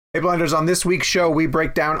Hey Blenders, on this week's show, we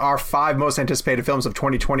break down our 5 most anticipated films of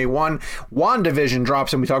 2021. WandaVision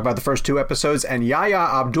drops and we talk about the first 2 episodes, and Yahya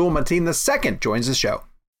Abdul-Mateen II joins the show.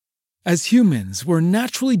 As humans, we're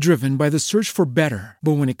naturally driven by the search for better.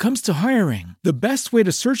 But when it comes to hiring, the best way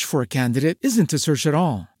to search for a candidate isn't to search at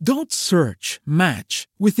all. Don't search, match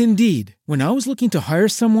with Indeed. When I was looking to hire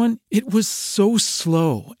someone, it was so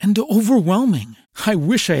slow and overwhelming. I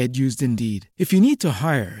wish I had used Indeed. If you need to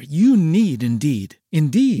hire, you need Indeed.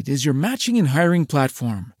 Indeed is your matching and hiring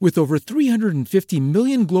platform with over 350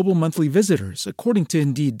 million global monthly visitors, according to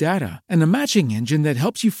Indeed data, and a matching engine that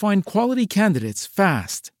helps you find quality candidates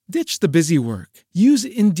fast. Ditch the busy work. Use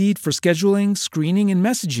Indeed for scheduling, screening, and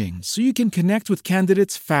messaging so you can connect with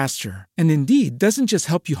candidates faster. And Indeed doesn't just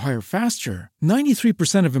help you hire faster.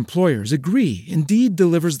 93% of employers agree Indeed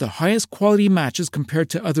delivers the highest quality matches compared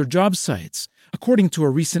to other job sites, according to a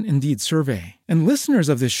recent Indeed survey. And listeners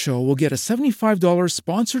of this show will get a $75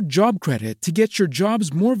 sponsored job credit to get your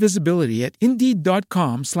jobs more visibility at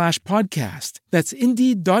Indeed.com/podcast. That's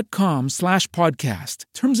Indeed.com/podcast.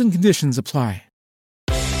 Terms and conditions apply.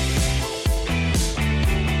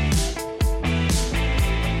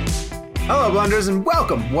 Hello, Blenders, and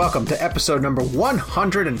welcome to episode number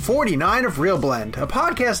 149 of Real Blend, a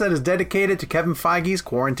podcast that is dedicated to Kevin Feige's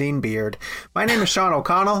quarantine beard. My name is Sean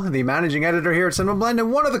O'Connell, the managing editor here at Cinema Blend,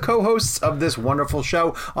 and one of the co-hosts of this wonderful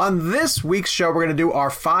show. On this week's show, we're going to do our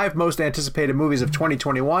 5 most anticipated movies of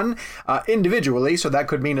 2021 individually, so that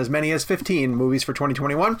could mean as many as 15 movies for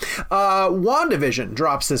 2021. WandaVision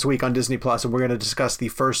drops this week on Disney Plus, and we're going to discuss the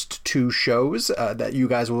first 2 shows that you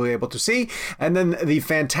guys will be able to see, and then the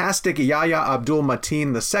fantastic Yahya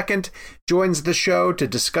Abdul-Mateen II joins the show to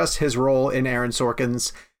discuss his role in Aaron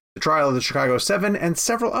Sorkin's The Trial of the Chicago 7 and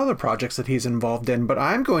several other projects that he's involved in. But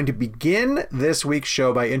I'm going to begin this week's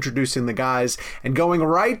show by introducing the guys and going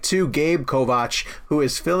right to Gabe Kovach, who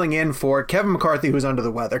is filling in for Kevin McCarthy, who's under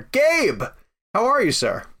the weather. Gabe, how are you,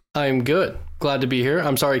 sir? I'm good. Glad to be here.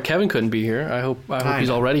 I'm sorry Kevin couldn't be here. I hope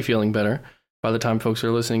he's already feeling better by the time folks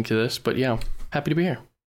are listening to this. But yeah, happy to be here.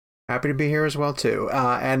 Happy to be here as well, too.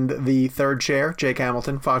 And the third chair, Jake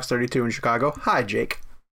Hamilton, Fox 32 in Chicago. Hi, Jake.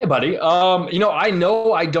 Hey, buddy. I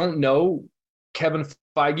know I don't know Kevin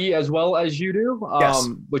Feige as well as you do. Yes.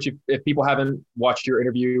 Which, if people haven't watched your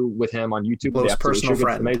interview with him on YouTube, Close personal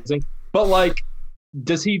friend. It's amazing. But, like,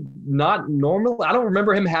 does he not normally? I don't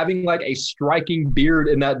remember him having like a striking beard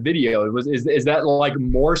in that video. Is that like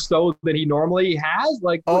more so than he normally has?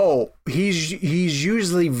 Like, he's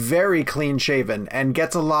usually very clean shaven and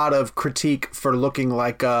gets a lot of critique for looking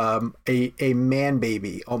like a man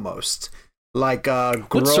baby almost. Like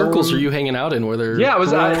what circles are you hanging out in? Where they're we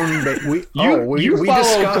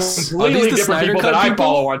discuss completely different people that I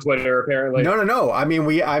follow on Twitter. Apparently, no. I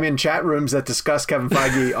mean, I'm in chat rooms that discuss Kevin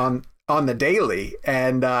Feige on the daily,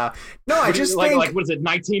 and I just think like what is it,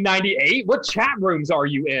 1998? What chat rooms are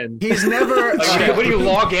you in? He's never. When you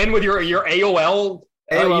log in with your AOL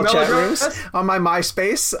chat rooms on my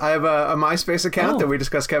MySpace. I have a MySpace account that we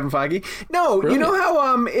discuss Kevin Feige. No, brilliant. You know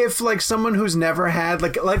how if like someone who's never had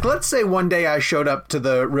like let's say one day I showed up to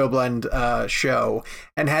the Real Blend show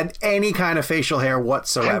and had any kind of facial hair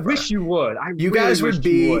whatsoever. I wish you would. You guys would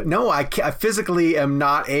be. No, I physically am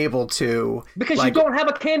not able to because you don't have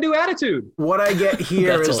a can-do attitude. What I get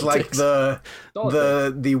here is like the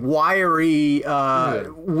wiry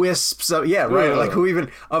wisps of like who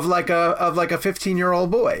even of like a 15-year-old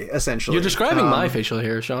boy, essentially. You're describing my facial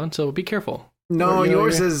hair, Sean, so be careful. No,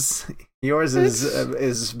 yours is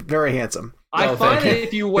very handsome. I find that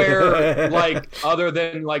if you wear like other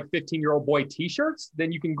than like 15-year-old boy t-shirts,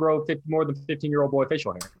 then you can grow more than 15-year-old boy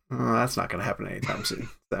facial hair. That's not going to happen anytime soon.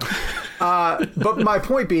 So. But my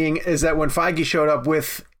point being is that when Feige showed up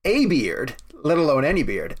with a beard, let alone any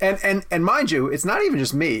beard, and mind you, it's not even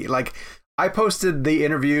just me. Like I posted the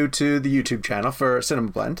interview to the YouTube channel for Cinema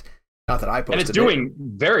Blend. Not that I posted it. And it's doing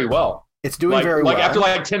very well. It's doing very well. Like after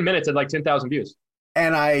like 10 minutes and like 10,000 views.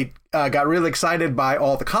 And I got really excited by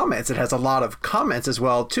all the comments. It has a lot of comments as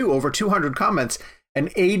well, too. Over 200 comments. And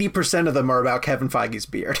 80% of them are about Kevin Feige's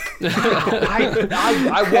beard.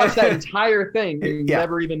 I watched that entire thing and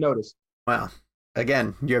never even noticed. Well,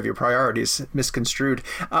 again, you have your priorities misconstrued.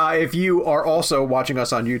 If you are also watching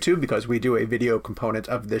us on YouTube, because we do a video component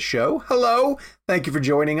of this show, hello. Thank you for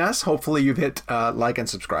joining us. Hopefully you've hit like and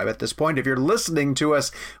subscribe at this point. If you're listening to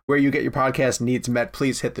us where you get your podcast needs met,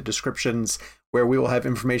 please hit the descriptions where we will have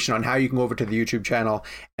information on how you can go over to the YouTube channel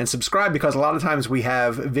and subscribe, because a lot of times we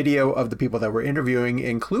have video of the people that we're interviewing,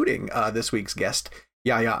 including this week's guest,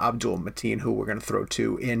 Yahya Abdul Mateen, who we're going to throw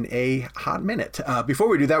to in a hot minute. Before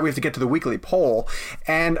we do that, we have to get to the weekly poll.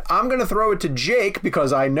 And I'm going to throw it to Jake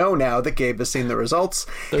because I know now that Gabe has seen the results.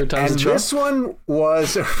 Third time's and the charm. this one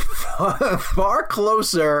was far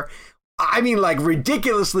closer. I mean, like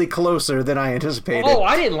ridiculously closer than I anticipated. Oh,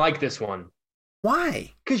 I didn't like this one.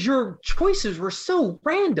 Why? Because your choices were so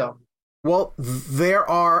random. Well, there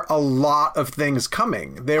are a lot of things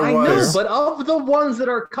coming. I know, but of the ones that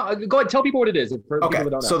are... Go ahead, tell people what it is. Okay,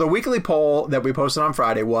 so the weekly poll that we posted on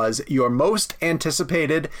Friday was your most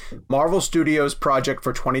anticipated Marvel Studios project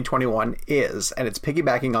for 2021 is, and it's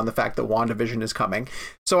piggybacking on the fact that WandaVision is coming.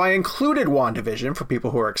 So I included WandaVision for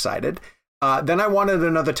people who are excited. Then I wanted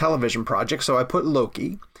another television project, so I put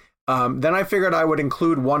Loki. Then I figured I would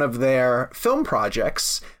include one of their film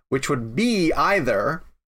projects, which would be either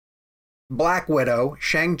Black Widow,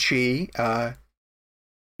 Shang-Chi,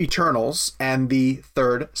 Eternals, and the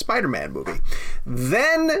third Spider-Man movie.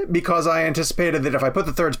 Then, because I anticipated that if I put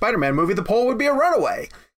the third Spider-Man movie, the poll would be a runaway.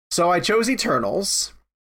 So I chose Eternals.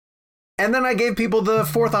 And then I gave people the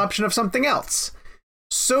fourth option of something else.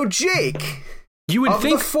 So Jake, you would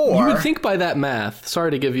think think by that math,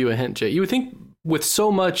 sorry to give you a hint, Jake, you would think with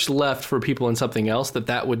so much left for people in something else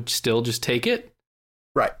that would still just take it?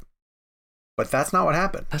 Right. But that's not what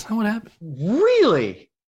happened. That's not what happened. Really?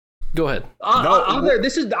 Go ahead.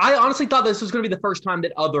 I honestly thought this was going to be the first time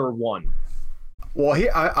that Other won. Well,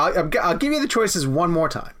 here I'll give you the choices one more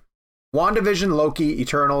time: WandaVision, Loki,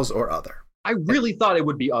 Eternals, or Other. I really thought it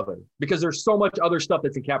would be Other because there's so much other stuff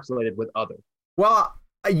that's encapsulated with Other. Well,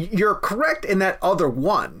 you're correct in that Other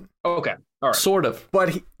won. Okay, all right, sort of.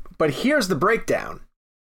 But here's the breakdown.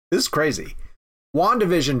 This is crazy.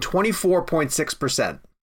 WandaVision 24.6%.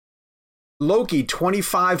 Loki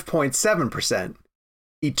 25.7%,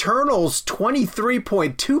 Eternals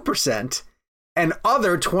 23.2%, and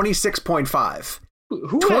Other 26.5%.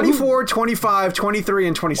 24, 25, 23,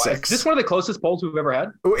 and 26. Is this one of the closest polls we've ever had?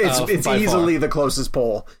 It's easily the closest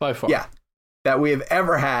poll. By far. Yeah, that we have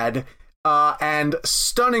ever had. And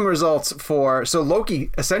stunning results for... So Loki,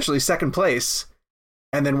 essentially second place,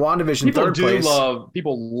 and then WandaVision third place.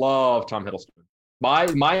 People love Tom Hiddleston.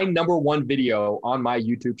 My number one video on my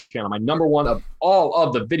YouTube channel, my number one of all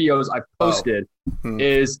of the videos I've posted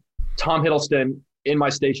is Tom Hiddleston in my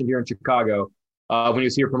station here in Chicago. When he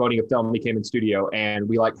was here promoting a film, he came in studio and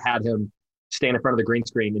we had him stand in front of the green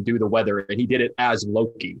screen and do the weather, and he did it as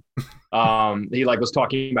Loki. He was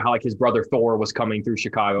talking about how his brother Thor was coming through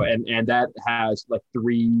Chicago, and that has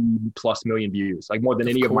 3+ million views, more than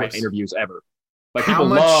any of my interviews ever. People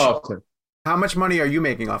love to. How much money are you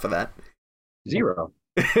making off of that? 0.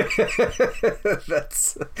 That's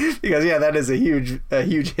because that is a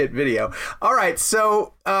huge hit video. All right,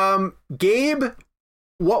 so Gabe,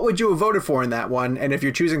 what would you have voted for in that one? And if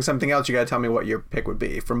you're choosing something else, you got to tell me what your pick would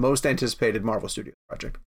be for most anticipated Marvel Studios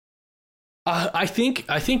project. I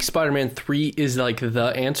think Spider-Man 3 is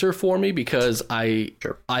the answer for me because I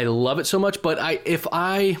love it so much. But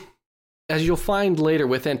as you'll find later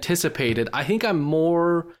with anticipated, I think I'm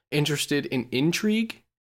more interested in intrigue.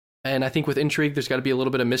 And I think with intrigue, there's got to be a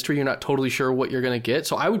little bit of mystery. You're not totally sure what you're going to get.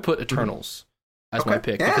 So I would put Eternals as my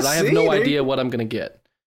pick because I have no idea what I'm going to get.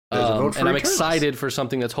 And I'm excited for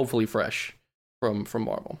something that's hopefully fresh from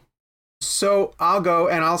Marvel. So I'll go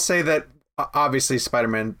and I'll say that obviously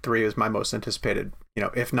Spider-Man 3 is my most anticipated,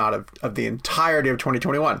 if not of the entirety of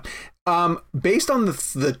 2021. Based on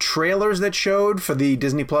the trailers that showed for the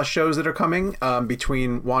Disney Plus shows that are coming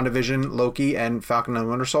between WandaVision, Loki, and Falcon and the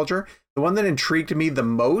Winter Soldier, the one that intrigued me the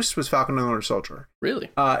most was Falcon and the Winter Soldier.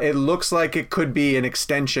 Really? It looks like it could be an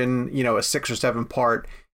extension, a 6 or 7 part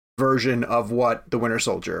version of what the Winter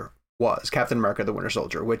Soldier was, Captain America, the Winter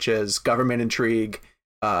Soldier, which is government intrigue,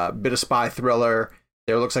 bit of spy thriller.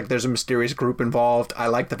 There looks like there's a mysterious group involved. I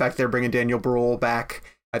like the fact they're bringing Daniel Bruhl back.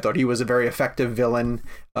 I thought he was a very effective villain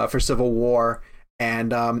for Civil War.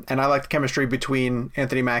 And I like the chemistry between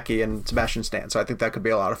Anthony Mackie and Sebastian Stan. So I think that could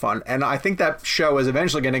be a lot of fun. And I think that show is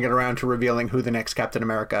eventually going to get around to revealing who the next Captain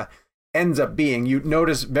America ends up being. You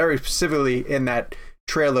notice very specifically in that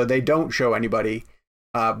trailer, they don't show anybody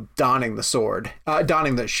donning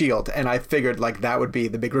the shield. And I figured that would be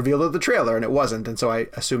the big reveal of the trailer, and it wasn't. And so I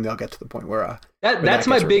assume they'll get to the point where that's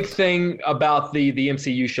my big thing about the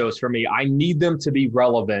MCU shows for me. I need them to be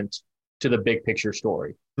relevant to the big picture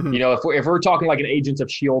story. Mm-hmm. If we're talking an Agents of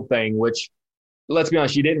S.H.I.E.L.D. thing, which, let's be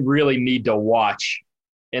honest, you didn't really need to watch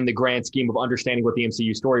in the grand scheme of understanding what the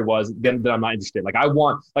MCU story was, then I'm not interested. I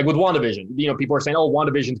want, with WandaVision, people are saying, oh,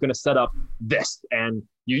 WandaVision's going to set up this. And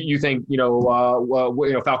you think, Falcon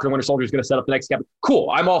and Winter Soldier is going to set up the next Captain. Cool.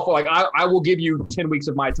 I'm all for I will give you 10 weeks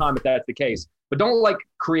of my time if that's the case. But don't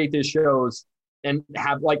create these shows and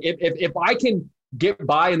have like if I can get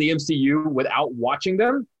by in the MCU without watching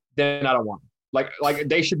them, then I don't want them. Like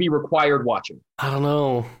they should be required watching. I don't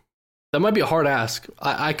know. That might be a hard ask.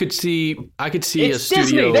 I could see It's a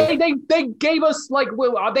studio. Disney. They gave us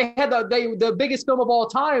they had the biggest film of all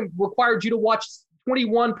time required you to watch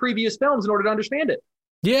 21 previous films in order to understand it.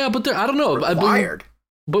 Yeah, but I don't know. Required.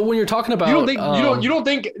 But when you're talking about, You don't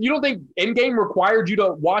think Endgame required you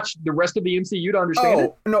to watch the rest of the MCU to understand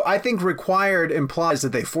it? No, I think required implies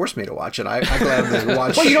that they forced me to watch it. I gladly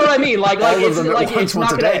watch. Well, you know what I mean. It's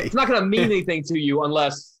not going to mean anything to you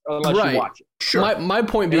unless right. you watch it. Sure. My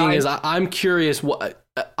point being is I'm curious.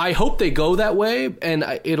 I hope they go that way, and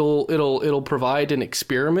it'll provide an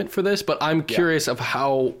experiment for this. But I'm curious of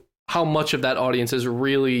how much of that audience is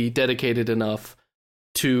really dedicated enough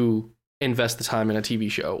to invest the time in a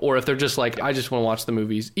TV show, or if they're just like, I just want to watch the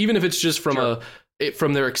movies, even if it's just from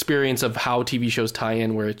from their experience of how TV shows tie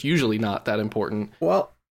in, where it's usually not that important.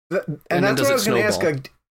 Well, and that's what I was going to ask.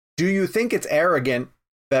 Like, do you think it's arrogant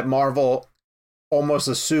that Marvel almost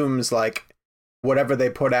assumes like whatever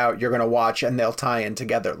they put out, you're going to watch and they'll tie in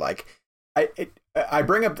together? Like, I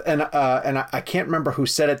bring up and I can't remember who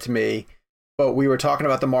said it to me, but we were talking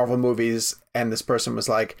about the Marvel movies, and this person was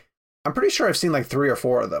like, I'm pretty sure I've seen like 3 or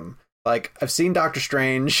 4 of them. Like, I've seen Doctor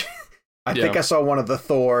Strange. I think I saw one of the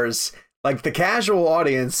Thors. Like, the casual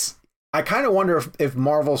audience, I kind of wonder if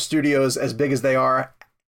Marvel Studios, as big as they are,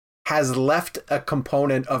 has left a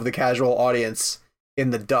component of the casual audience in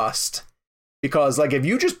the dust. Because, like, if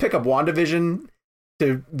you just pick up WandaVision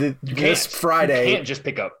this Friday... You can't just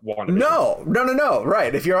pick up WandaVision. No.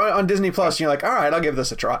 Right. If you're on Disney Plus, you're like, all right, I'll give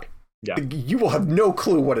this a try. Yeah. You will have no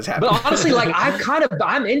clue what is happening. But honestly, like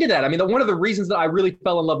I'm into that. I mean, one of the reasons that I really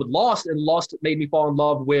fell in love with Lost, and Lost made me fall in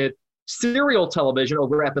love with serial television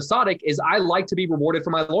over episodic, is I like to be rewarded for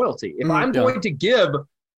my loyalty. If I'm going to give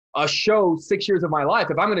a show 6 years of my life,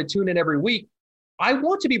 if I'm going to tune in every week, I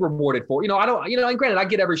want to be rewarded for. I don't. And granted, I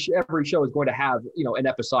get every show is going to have an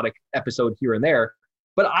episodic episode here and there.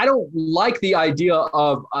 But I don't like the idea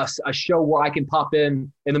of a show where I can pop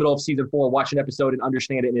in the middle of season 4, watch an episode, and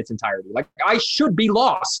understand it in its entirety. Like, I should be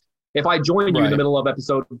lost if I joined you in the middle of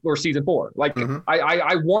episode or season 4. Like,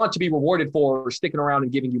 I want to be rewarded for sticking around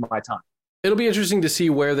and giving you my time. It'll be interesting to see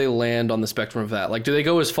where they land on the spectrum of that. Like, do they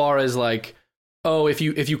go as far as like, oh, if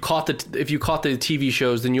you caught the TV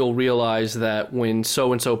shows, then you'll realize that when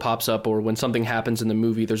so and so pops up or when something happens in the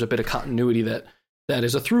movie, there's a bit of continuity that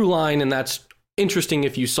is a through line, and that's interesting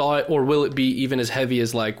if you saw it? Or will it be even as heavy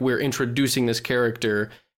as like, we're introducing this character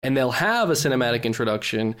and they'll have a cinematic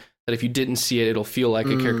introduction that if you didn't see it, it'll feel like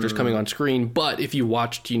a character's coming on screen. But if you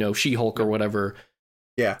watched, She-Hulk or whatever,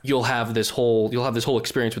 you'll have this whole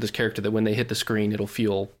experience with this character that when they hit the screen, it'll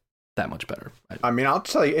feel that much better. I mean, I'll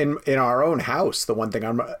tell you, in our own house, the one thing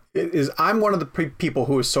I'm one of the people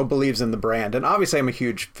who so believes in the brand, and obviously I'm a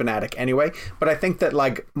huge fanatic anyway, but I think that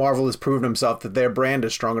like Marvel has proven himself that their brand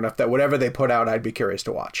is strong enough that whatever they put out, I'd be curious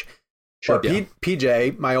to watch. Sure. But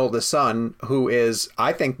PJ, my oldest son, who is,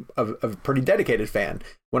 I think, a pretty dedicated fan,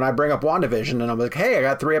 when I bring up WandaVision and I'm like, hey, I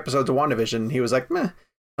got 3 episodes of WandaVision, he was like, meh.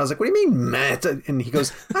 I was like, what do you mean, meh? And he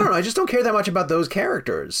goes, I don't know, I just don't care that much about those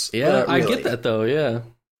characters. Yeah, really. I get that though, yeah.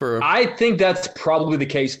 I think that's probably the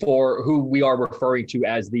case for who we are referring to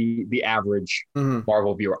as the average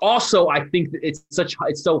Marvel viewer. Also, I think that it's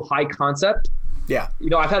so high concept. Yeah.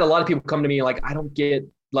 I've had a lot of people come to me like, I don't get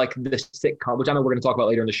like the sitcom, which I know we're going to talk about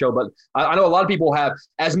later in the show, but I know a lot of people have,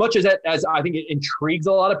 as much as I think it intrigues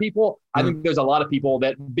a lot of people, I think there's a lot of people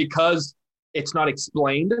that, because it's not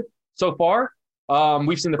explained so far,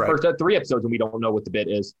 we've seen the first 3 episodes and we don't know what the bit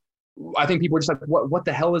is. I think people are just like, what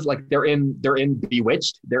the hell is, like, they're in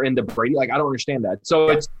Bewitched, they're in the Brady, like, I don't understand that. So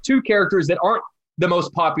it's 2 characters that aren't the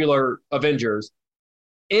most popular Avengers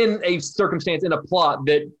in a circumstance, in a plot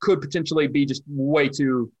that could potentially be just way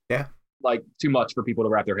too too much for people to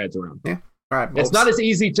wrap their heads around. Yeah. All right. It's not as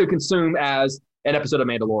easy to consume as an episode of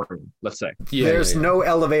Mandalorian, let's say. There's no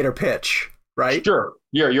elevator pitch, right? Sure.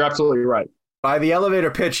 You're absolutely right. By the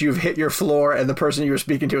elevator pitch, you've hit your floor and the person you were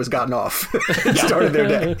speaking to has gotten off and started their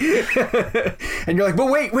day. And you're like,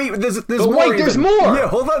 but wait, there's more. Wait, there's more. Yeah,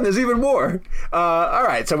 hold on, there's even more. All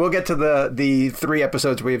right, so we'll get to the 3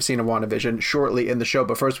 episodes we have seen of WandaVision shortly in the show.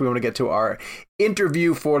 But first, we want to get to our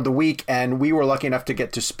interview for the week. And we were lucky enough to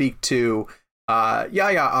get to speak to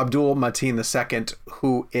Yahya Abdul-Mateen II,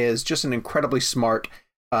 who is just an incredibly smart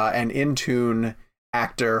and in-tune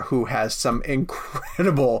actor who has some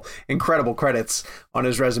incredible credits on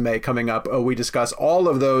his resume coming up. We discuss all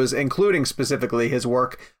of those, including specifically his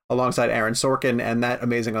work alongside Aaron Sorkin and that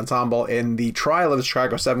amazing ensemble in The Trial of the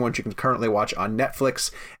Chicago 7, which you can currently watch on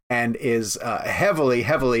Netflix. and is heavily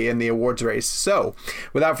in the awards race. So,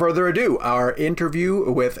 without further ado, our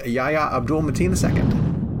interview with Yahya Abdul-Mateen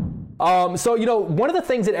II. So, one of the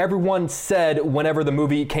things that everyone said whenever the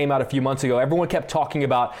movie came out a few months ago, everyone kept talking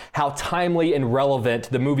about how timely and relevant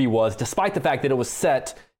the movie was, despite the fact that it was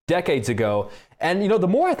set decades ago. And, the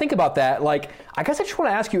more I think about that, I guess I just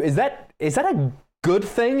want to ask you, is that a good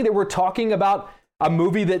thing that we're talking about a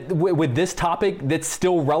movie that with this topic that's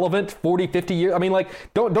still relevant 40, 50 years? I mean,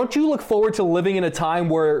 don't you look forward to living in a time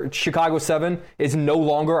where Chicago 7 is no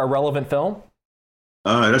longer a relevant film?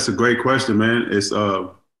 That's a great question, man.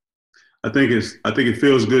 I think it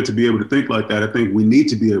feels good to be able to think like that. I think we need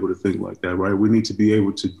to be able to think like that, right? We need to be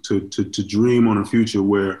able to dream on a future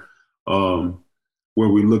where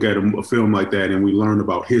we look at a film like that and we learn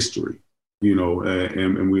about history,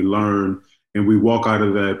 and we learn. And we walk out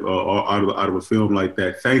of that, out of a film like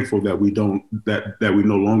that, thankful that we no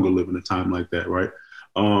longer live in a time like that, right?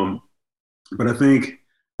 But I think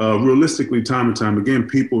realistically, time and time again,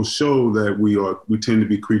 people show that we tend to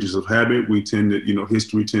be creatures of habit. We tend to,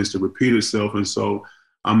 history tends to repeat itself, and so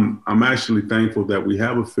I'm actually thankful that we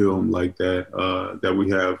have a film like that, that we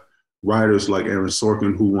have writers like Aaron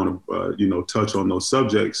Sorkin who want to, touch on those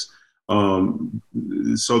subjects, so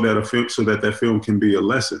that film can be a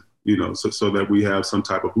lesson. So that we have some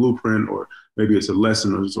type of blueprint, or maybe it's a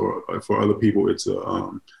lesson, or for other people it's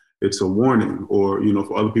a warning, or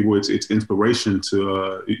for other people it's inspiration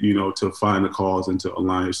to to find the cause and to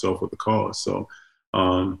align yourself with the cause. So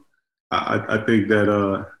I think that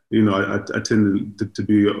I tend to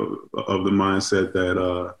be of the mindset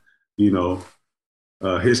that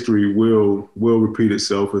history will repeat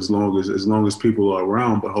itself as long as people are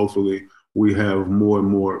around, but hopefully we have more and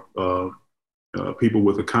more people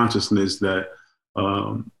with a consciousness that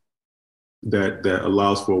allows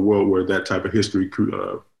for a world where that type of history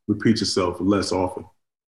repeats itself less often.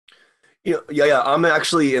 I'm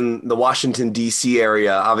actually in the Washington, D.C.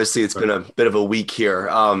 area. Obviously, it's been a bit of a week here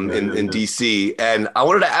in D.C. And I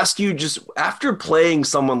wanted to ask you, just after playing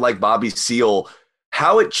someone like Bobby Seale,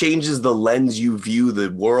 how it changes the lens you view the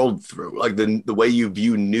world through, like the way you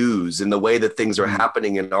view news and the way that things are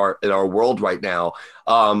happening in our world right now.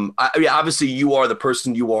 I mean, obviously you are the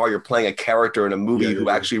person you are. You're playing a character in a movie who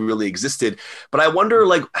actually really existed. But I wonder,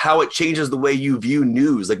 how it changes the way you view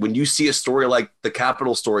news. Like when you see a story like the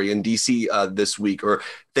Capitol story in DC this week, or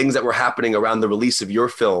things that were happening around the release of your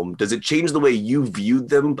film, does it change the way you viewed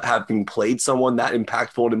them, having played someone that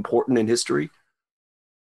impactful and important in history?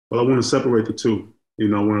 Well, I want to separate the two. I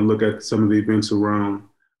want to look at some of the events around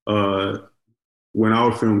when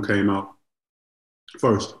our film came out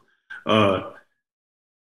first. That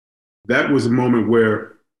was a moment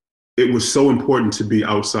where it was so important to be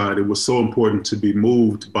outside. It was so important to be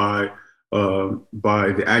moved by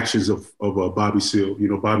the actions of Bobby Seale.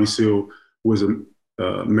 Bobby Seale was a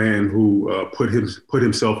man who put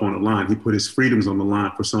himself on the line. He put his freedoms on the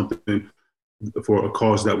line for something, for a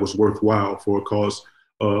cause that was worthwhile, for a cause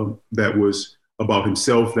that was about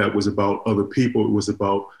himself, that was about other people. It was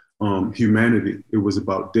about humanity. It was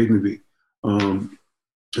about dignity.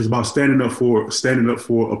 It's about standing up for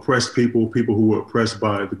oppressed people who were oppressed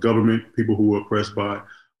by the government, people who were oppressed by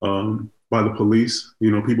the police.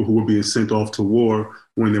 People who were being sent off to war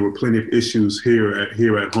when there were plenty of issues here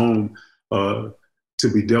at home to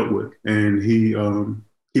be dealt with, and he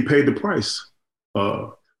paid the price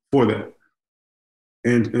for that.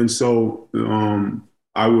 And so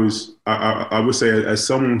I would say, as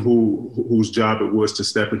someone whose job it was to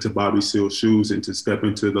step into Bobby Seale's shoes and to step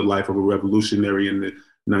into the life of a revolutionary in the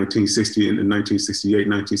 1960 and 1968,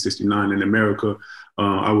 1969 in America,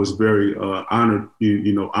 I was very honored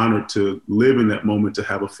to live in that moment, to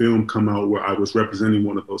have a film come out where I was representing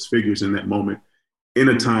one of those figures in that moment, in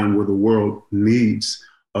a time where the world needs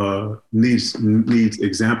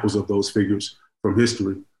examples of those figures from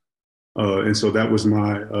history. And so that was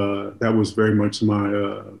very much my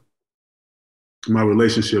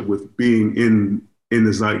relationship with being in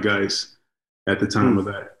the zeitgeist at the time of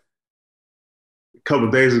that. A couple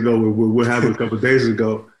of days ago, what happened a couple of days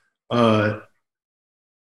ago, I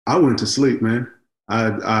went to sleep, man. I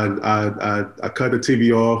cut the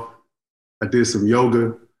TV off. I did some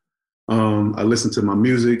yoga. I listened to my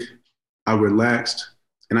music. I relaxed,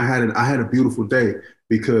 and I had a beautiful day,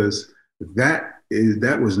 because that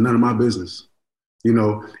was none of my business,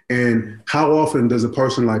 And how often does a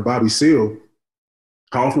person like Bobby Seale?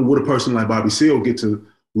 How often would a person like Bobby Seale get to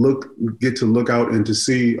look out and to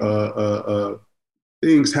see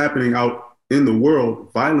things happening out in the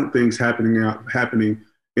world, violent things happening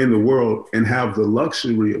in the world, and have the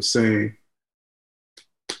luxury of saying,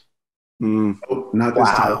 "Oh, not this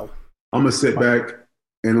time. I'm gonna sit back.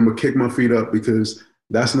 and I'm gonna kick my feet up because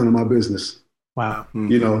that's none of my business. Wow.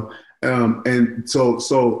 You know, and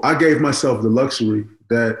so I gave myself the luxury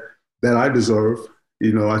that I deserve.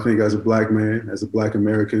 You know, I think as a Black man, as a Black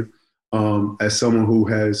American, as someone who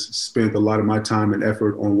has spent a lot of my time and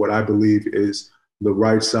effort on what I believe is the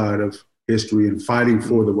right side of history and fighting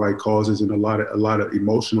for the right causes, and a lot of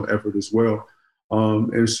emotional effort as well.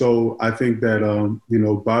 And so I think that you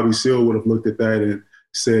know, Bobby Seale would have looked at that and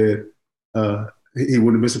said he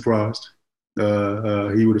wouldn't have been surprised.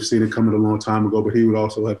 He would have seen it coming a long time ago, but he would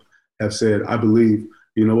also have said, I believe,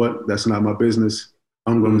 you know what, that's not my business.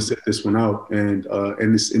 I'm going to sit this one out, and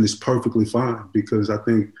it's perfectly fine, because I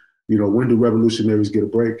think, you know, when do revolutionaries get a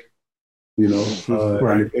break? You know,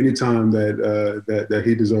 Right. and any time that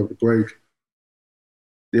he deserved a break,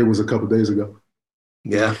 it was a couple days ago.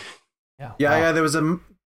 Yeah. Yeah. There's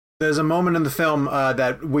a moment in the film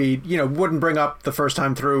that we, you know, wouldn't bring up the first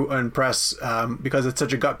time through in press because it's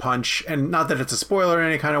such a gut punch, and not that it's a spoiler in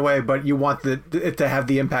any kind of way, but you want it to have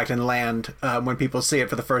the impact and land when people see it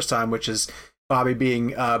for the first time, which is Bobby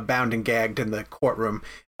being bound and gagged in the courtroom.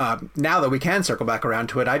 Now that we can circle back around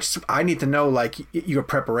to it, I need to know, like, your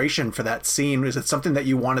preparation for that scene. Is it something that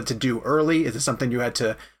you wanted to do early? Is it something you had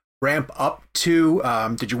to ramp up to?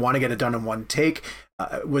 Did you want to get it done in one take?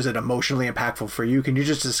 Was it emotionally impactful for you? Can you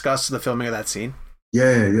just discuss the filming of that scene?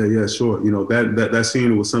 Yeah, sure. You know, that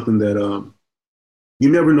scene was something that you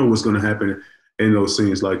never know what's going to happen in those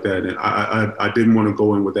scenes like that. And I didn't want to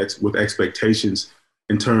go in with expectations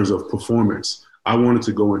in terms of performance. I wanted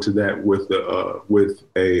to go into that with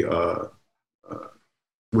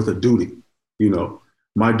a duty. You know,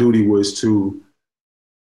 my duty was to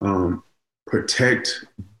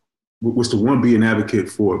be an advocate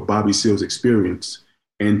for Bobby Seale's experience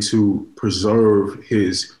and to preserve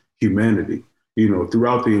his humanity. You know,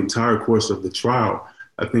 throughout the entire course of the trial,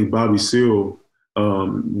 I think Bobby Seale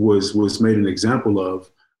was made an example of.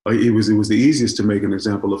 It was the easiest to make an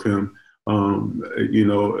example of him. You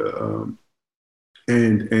know,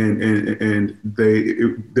 and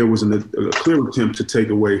there was a clear attempt to take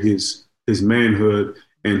away his manhood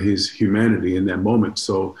and his humanity in that moment.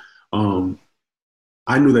 So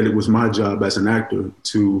I knew that it was my job as an actor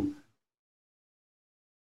to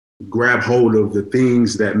grab hold of the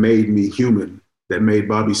things that made me human, that made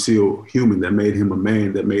Bobby Seale human, that made him a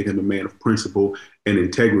man of principle and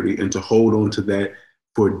integrity, and to hold on to that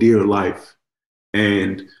for dear life,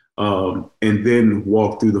 and then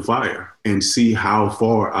walk through the fire and see how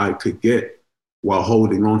far I could get while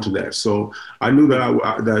holding on to that. So I knew that I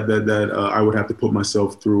would have to put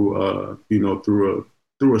myself through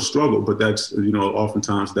through a struggle, but that's, you know,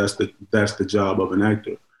 oftentimes that's the job of an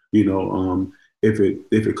actor. You know, if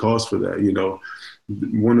it calls for that. You know,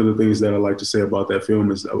 one of the things that I like to say about that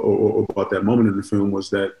film is, or about that moment in the film,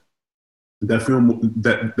 was that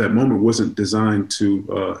moment wasn't designed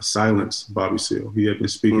to silence Bobby Seale. He had been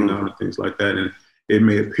speaking out and things like that, and it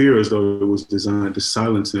may appear as though it was designed to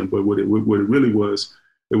silence him, but what it really was,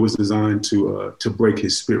 it was designed to break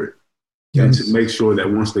his spirit. Yes. And to make sure that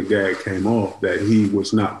once the gag came off, that he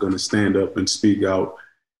was not going to stand up and speak out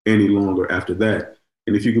any longer after that.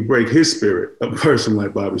 And if you could break his spirit, a person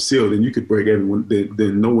like Bobby Seale, then you could break everyone.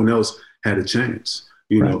 Then no one else had a chance,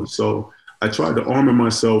 you know. So I tried to armor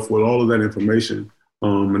myself with all of that information,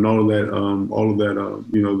 and all of that,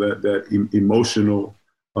 you know, that emotional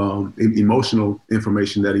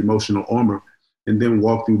information, that emotional armor, and then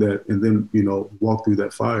walk through that, and then, you know, walk through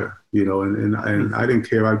that fire, you know. And I didn't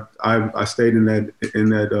care. I stayed in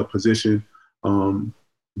that position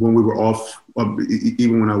when we were off,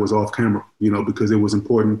 even when I was off camera, you know, because it was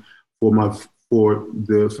important for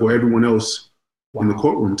everyone else in the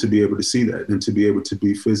courtroom to be able to see that and to be able to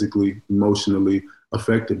be physically, emotionally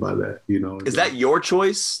affected by that, you know. Is that your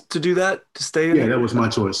choice to do that, to stay in? Yeah, that was my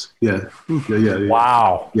choice. Yeah.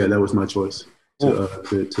 Wow. Yeah, that was my choice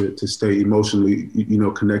to stay emotionally, you know,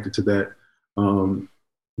 connected to that. You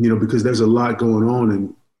know, because there's a lot going on,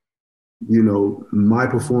 and, you know, my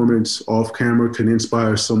performance off camera can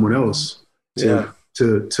inspire someone else to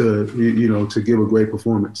you know, to give a great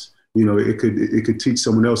performance. You know, it could teach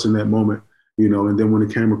someone else in that moment, you know. And then when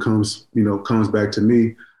the camera comes back to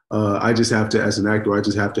me, I just have to, as an actor, I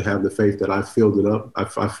just have to have the faith that I filled it up.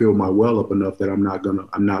 I filled my well up enough that I'm not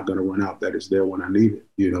gonna run out. That it's there when I need it,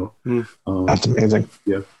 you know. That's amazing.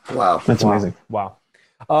 Yeah. Wow. That's amazing. Wow.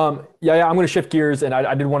 I'm going to shift gears, and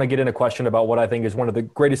I did want to get in a question about what I think is one of the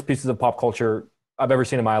greatest pieces of pop culture I've ever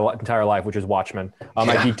seen in my entire life, which is Watchmen.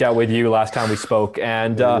 I geeked out with you last time we spoke,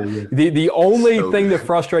 and the only thing that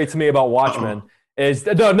frustrates me about Watchmen is,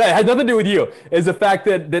 no, it has nothing to do with you, is the fact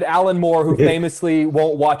that Alan Moore, who famously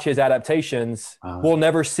won't watch his adaptations, will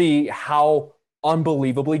never see how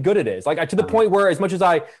unbelievably good it is. Like to the point where, as much as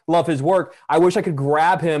I love his work, I wish I could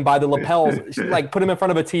grab him by the lapels, like put him in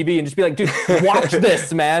front of a TV and just be like, dude, watch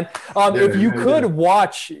this, man. If you could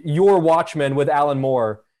watch your Watchmen with Alan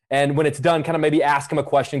Moore, and when it's done, kind of maybe ask him a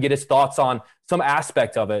question, get his thoughts on some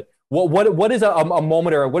aspect of it. What is a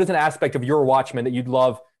moment, or what is an aspect of your Watchmen that you'd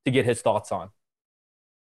love to get his thoughts on?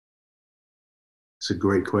 It's a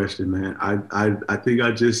great question, man. I think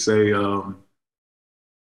I'd just say,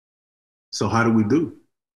 so how do we do?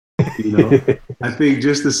 You know, I think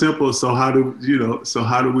just the simple, so how do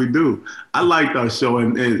we do? I liked our show,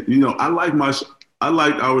 and you know, I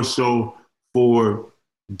liked our show for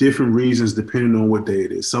different reasons depending on what day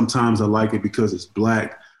it is. Sometimes I like it because it's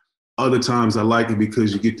Black. Other times I like it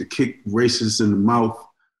because you get to kick racists in the mouth.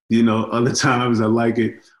 You know, other times I like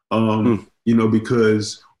it, you know,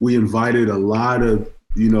 because we invited a lot of,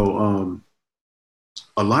 you know,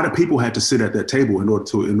 a lot of people had to sit at that table in order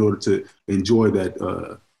to enjoy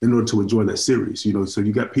that series. You know, so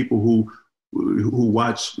you got people who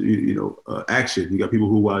watch, you know, action. You got people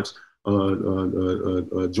who watch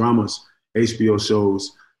dramas, HBO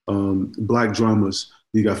shows, Black dramas.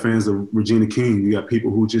 You got fans of Regina King. You got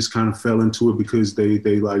people who just kind of fell into it because they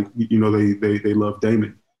like, you know, they love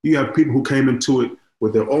Damon. You have people who came into it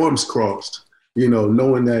with their arms crossed, you know,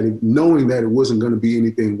 knowing that it wasn't going to be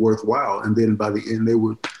anything worthwhile. And then by the end, they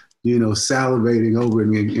were, you know, salivating over it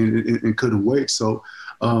and couldn't wait. So,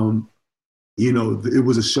 you know, it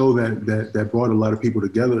was a show that brought a lot of people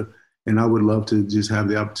together. And I would love to just have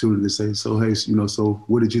the opportunity to say, so, hey, you know, so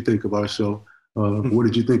what did you think of our show? What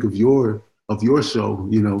did you think of your show,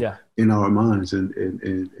 you know, in our minds?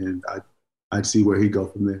 And I'd see where he'd go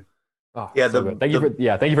from there. Oh, yeah. So thank you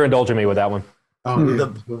for indulging me with that one.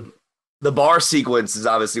 The bar sequence is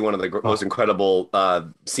obviously one of the most incredible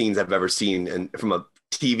scenes I've ever seen, and from a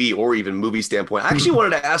TV or even movie standpoint. I actually wanted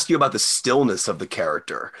to ask you about the stillness of the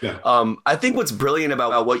character. Yeah. I think what's brilliant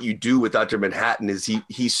about what you do with Dr. Manhattan is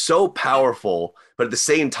he's so powerful, but at the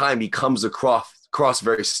same time he comes across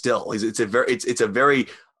very still. It's a very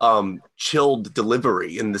chilled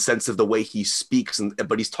delivery in the sense of the way he speaks,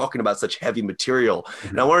 but he's talking about such heavy material. Mm-hmm.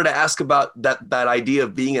 And I wanted to ask about that idea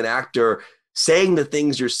of being an actor, saying the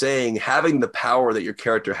things you're saying, having the power that your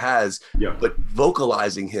character has, but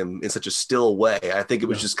vocalizing him in such a still way. I think it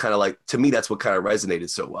was just kind of like, to me, that's what kind of resonated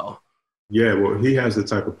so well. Yeah, well, he has the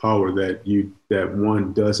type of power that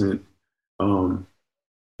one doesn't.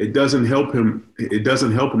 It doesn't help him. It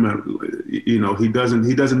doesn't help him. You know, he doesn't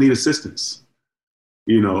need assistance.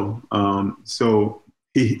 You know, so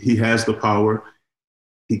he has the power.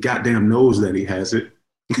 He goddamn knows that he has it.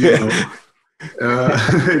 You know.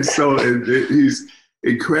 And so he's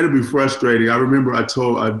incredibly frustrating. I remember I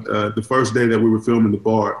told the first day that we were filming The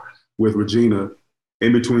Bar with Regina,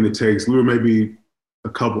 in between the takes, we were maybe a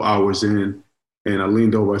couple hours in, and I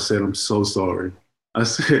leaned over. I said, "I'm so sorry." I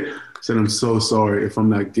said, "I'm so sorry if I'm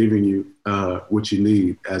not giving you what you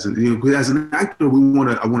need." As an actor, I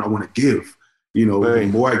want to give. You know, right. The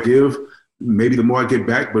more I give, maybe the more I get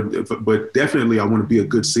back. But definitely, I want to be a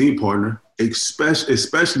good scene partner.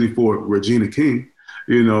 Especially for Regina King,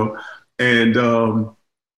 you know,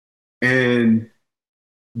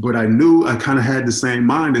 but I knew I kind of had the same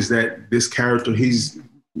mind as that this character, he's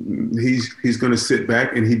going to sit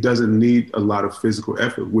back and he doesn't need a lot of physical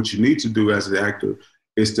effort. What you need to do as an actor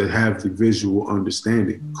is to have the visual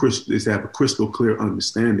understanding, is to have a crystal clear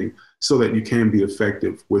understanding so that you can be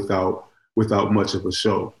effective without much of a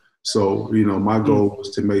show. So, you know, my goal was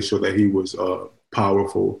to make sure that he was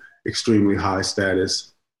powerful, extremely high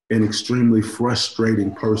status, an extremely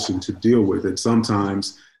frustrating person to deal with. And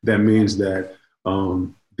sometimes that means that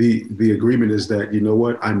the agreement is that, you know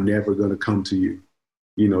what, I'm never going to come to you.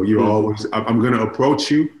 You know, you're always, I'm going to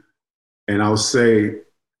approach you and I'll say,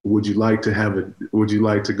 would you like to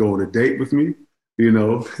go on a date with me? You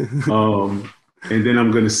know, and then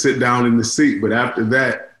I'm going to sit down in the seat. But after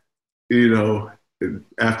that, you know,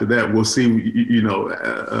 we'll see. You know,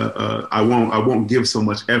 I won't give so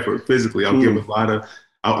much effort physically. I'll give a lot of.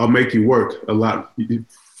 I'll make you work a lot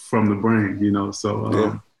from the brain. You know,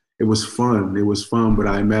 so it was fun. It was fun, but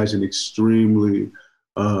I imagine extremely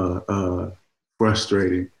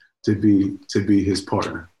frustrating to be his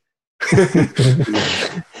partner.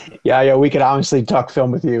 Yeah, we could honestly talk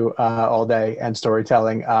film with you all day and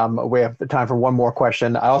storytelling. We have the time for one more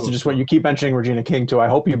question. I also just want you keep mentioning Regina King too. I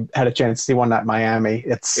hope you had a chance to see one at Miami.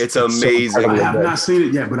 It's amazing. I have not seen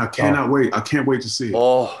it yet, but I cannot wait. I can't wait to see it.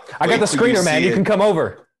 I got the screener, man. You can come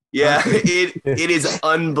over. Yeah, it is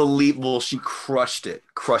unbelievable. She crushed it.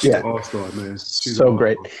 It. All-star, man. She's so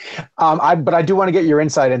great. But I do want to get your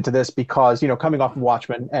insight into this because, coming off of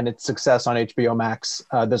Watchmen and its success on HBO Max,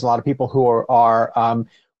 there's a lot of people who are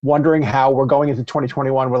wondering how we're going into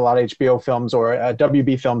 2021 with a lot of HBO films or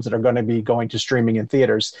WB films that are going to be going to streaming in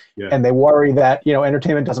theaters. Yeah. And they worry that,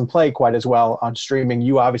 entertainment doesn't play quite as well on streaming.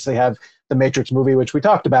 You obviously have the Matrix movie, which we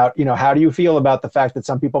talked about. How do you feel about the fact that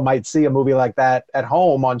some people might see a movie like that at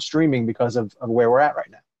home on streaming because of where we're at right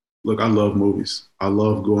now? Look, I love movies. I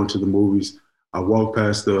love going to the movies. I walked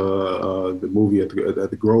past the movie at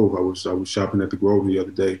the Grove. I was shopping at the Grove the other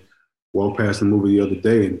day. Walked past the movie the other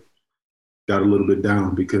day and got a little bit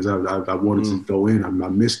down because I wanted to go in. I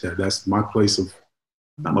missed that. That's my place of,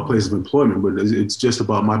 not my place of employment, but it's just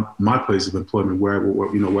about my place of employment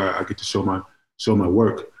where I get to show my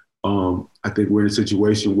work. I think we're in a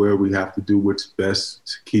situation where we have to do what's best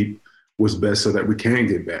to keep what's best so that we can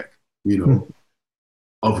get back.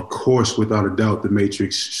 Of course, without a doubt, The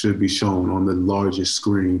Matrix should be shown on the largest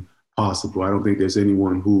screen possible. I don't think there's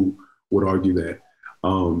anyone who would argue that.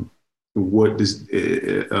 At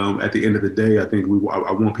the end of the day, I think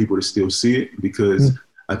I want people to still see it because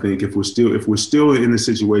I think if we're still in a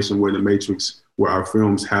situation where The Matrix, where our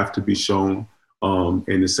films have to be shown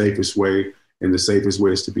in the safest way, and the safest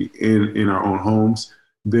way is to be in our own homes,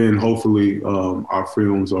 then hopefully our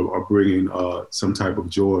films are bringing some type of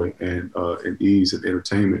joy and ease and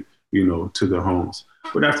entertainment, to their homes.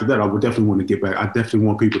 But after that, I would definitely want to get back. I definitely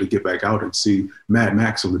want people to get back out and see Mad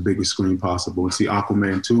Max on the biggest screen possible and see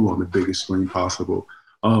Aquaman 2 on the biggest screen possible.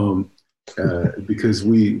 Because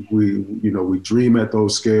we dream at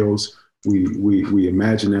those scales, we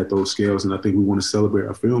imagine at those scales, and I think we want to celebrate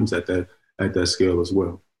our films at that scale as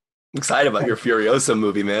well. I'm excited about your Furiosa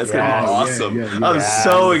movie, man. It's going to be awesome. I'm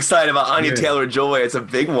so excited about Anya Taylor-Joy. It's a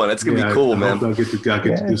big one. It's going to be cool, man. I get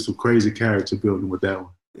to do some crazy character building with that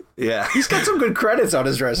one. Yeah. He's got some good credits on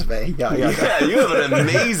his resume. Yeah, you have an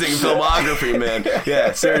amazing filmography, man.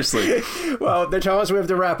 Yeah, seriously. Well, Thomas, we have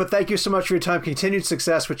to wrap, but thank you so much for your time. Continued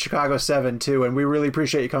success with Chicago 7, too, and we really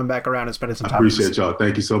appreciate you coming back around and spending some time with us. I appreciate y'all.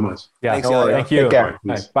 Thank you so much. Yeah, thank you. Take care.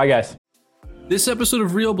 Bye, guys. This episode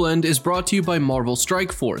of Real Blend is brought to you by Marvel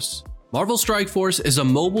Strike Force. Marvel Strike Force is a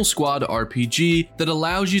mobile squad RPG that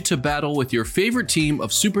allows you to battle with your favorite team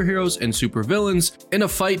of superheroes and supervillains in a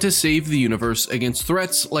fight to save the universe against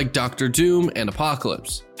threats like Doctor Doom and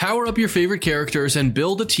Apocalypse. Power up your favorite characters and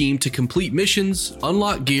build a team to complete missions,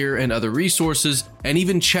 unlock gear and other resources, and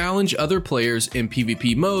even challenge other players in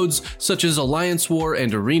PvP modes such as Alliance War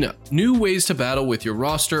and Arena. New ways to battle with your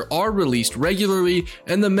roster are released regularly,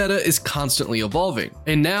 and the meta is constantly evolving.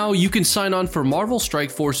 And now you can sign on for Marvel Strike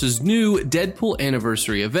Force's new Deadpool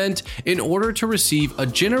Anniversary event in order to receive a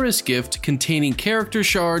generous gift containing character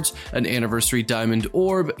shards, an Anniversary Diamond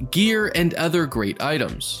Orb, gear, and other great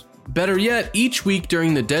items. Better yet, each week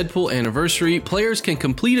during the Deadpool Anniversary, players can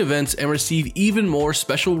complete events and receive even more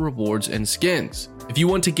special rewards and skins. If you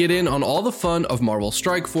want to get in on all the fun of Marvel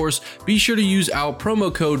Strike Force, be sure to use our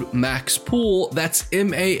promo code MAXPOOL, that's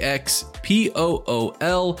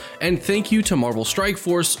MAXPOOL, and thank you to Marvel Strike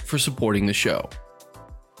Force for supporting the show.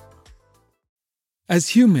 As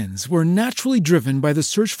humans, we're naturally driven by the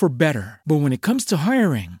search for better. But when it comes to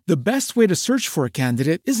hiring, the best way to search for a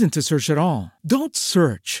candidate isn't to search at all. Don't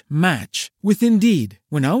search, match with Indeed.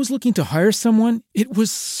 When I was looking to hire someone, it was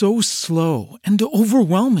so slow and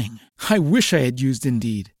overwhelming. I wish I had used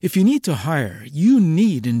Indeed. If you need to hire, you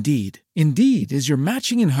need Indeed. Indeed is your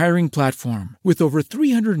matching and hiring platform with over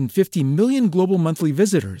 350 million global monthly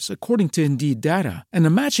visitors, according to Indeed data, and a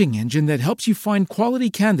matching engine that helps you find quality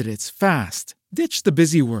candidates fast. Ditch the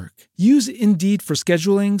busy work. Use Indeed for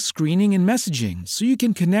scheduling, screening, and messaging so you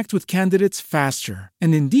can connect with candidates faster.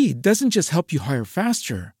 And Indeed doesn't just help you hire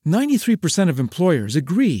faster. 93% of employers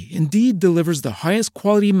agree Indeed delivers the highest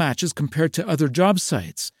quality matches compared to other job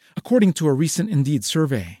sites, according to a recent Indeed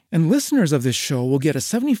survey. And listeners of this show will get a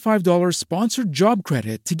 $75 sponsored job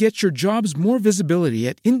credit to get your jobs more visibility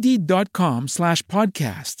at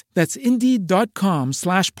Indeed.com/podcast. That's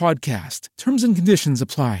Indeed.com/podcast. Terms and conditions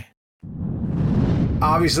apply.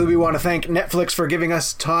 Obviously, we want to thank Netflix for giving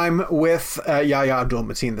us time with Yahya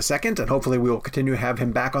Abdul-Mateen II, and hopefully we will continue to have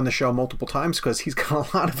him back on the show multiple times because he's got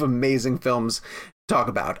a lot of amazing films to talk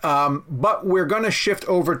about. But we're going to shift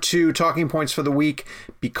over to talking points for the week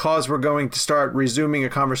because we're going to start resuming a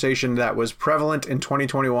conversation that was prevalent in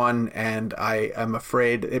 2021, and I am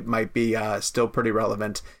afraid it might be still pretty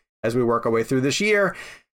relevant as we work our way through this year.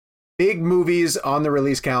 Big movies on the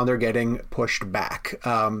release calendar getting pushed back.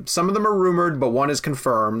 Some of them are rumored, but one is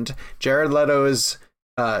confirmed. Jared Leto's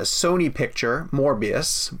Sony picture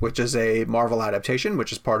Morbius, which is a Marvel adaptation,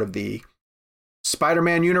 which is part of the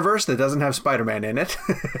Spider-Man universe that doesn't have Spider-Man in it,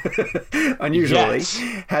 unusually, Yes.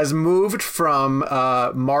 has moved from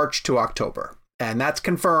March to October. And that's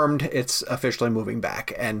confirmed. It's officially moving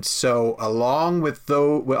back. And so along with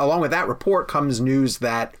that report comes news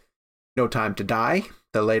that No Time to Die,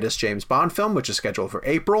 the latest James Bond film, which is scheduled for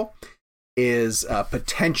April, is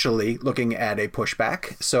potentially looking at a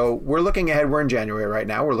pushback. So we're looking ahead. We're in January right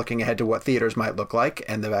now. We're looking ahead to what theaters might look like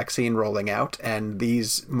and the vaccine rolling out, and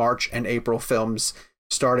these March and April films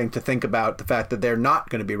starting to think about the fact that they're not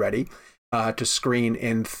going to be ready to screen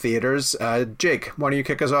in theaters. Jake, why don't you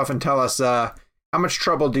kick us off and tell us how much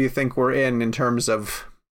trouble do you think we're in terms of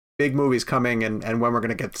big movies coming and when we're going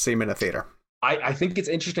to get to see them in a theater? I think it's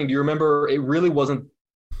interesting. Do you remember it really wasn't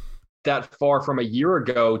that far from a year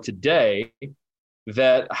ago today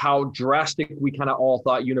that how drastic we kind of all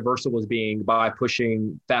thought Universal was being by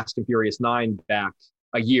pushing Fast and Furious 9 back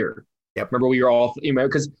a year. Yep. Remember, we were all,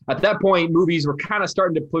 because at that point, movies were kind of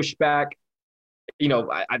starting to push back.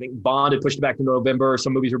 I think Bond had pushed it back to November.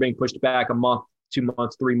 Some movies were being pushed back a month, 2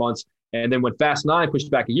 months, 3 months. And then when Fast 9 pushed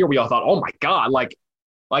back a year, we all thought, oh my God, like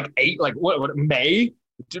May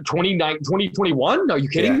 2021? Are you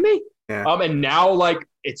kidding me? Yeah. And now, like,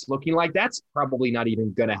 it's looking like that's probably not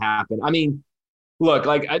even going to happen. I mean, look,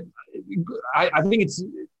 like, I think it's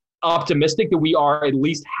optimistic that we are at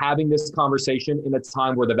least having this conversation in a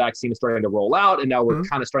time where the vaccine is starting to roll out, and now we're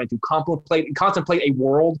kind of starting to contemplate a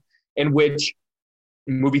world in which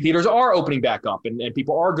movie theaters are opening back up and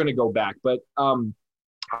people are going to go back. But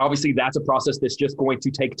obviously, that's a process that's just going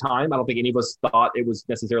to take time. I don't think any of us thought it was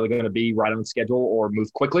necessarily going to be right on schedule or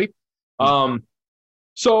move quickly.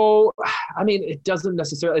 So, I mean, it doesn't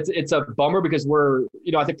necessarily, it's a bummer because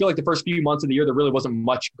I feel like the first few months of the year, there really wasn't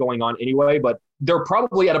much going on anyway, but they're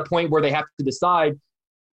probably at a point where they have to decide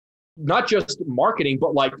not just marketing,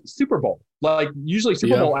 but like Super Bowl. Like usually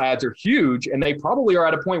Super Bowl ads are huge, and they probably are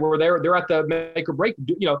at a point where they're at the make or break, and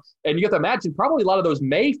you have to imagine probably a lot of those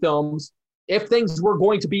May films, if things were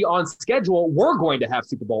going to be on schedule, we're going to have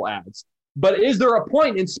Super Bowl ads. But is there a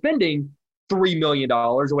point in spending $3 million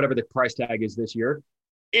or whatever the price tag is this year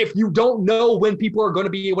if you don't know when people are going to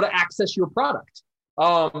be able to access your product?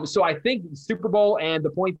 So I think Super Bowl and the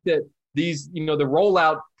point that these, the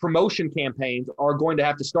rollout promotion campaigns are going to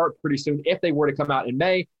have to start pretty soon if they were to come out in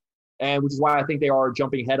May, and which is why I think they are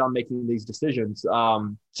jumping ahead on making these decisions.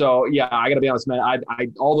 So yeah, I got to be honest, man. I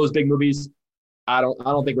all those big movies, I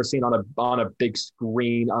don't think we're seeing on a big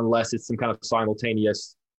screen unless it's some kind of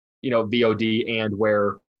simultaneous, VOD and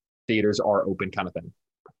where theaters are open kind of thing.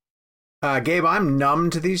 Gabe, I'm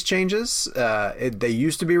numb to these changes. They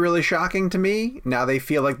used to be really shocking to me. Now they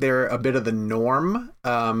feel like they're a bit of the norm.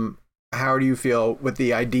 How do you feel with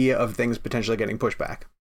the idea of things potentially getting pushed back?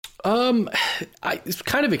 It's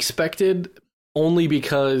kind of expected only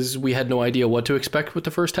because we had no idea what to expect with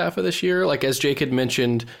the first half of this year. Like, as Jake had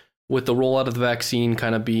mentioned, with the rollout of the vaccine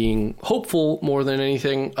kind of being hopeful more than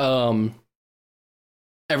anything,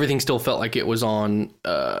 everything still felt like it was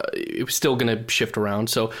still going to shift around.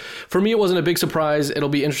 So for me, it wasn't a big surprise. It'll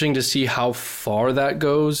be interesting to see how far that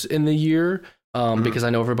goes in the year, because I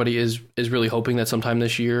know everybody is really hoping that sometime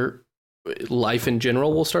this year, life in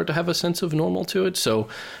general will start to have a sense of normal to it. So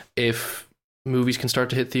if movies can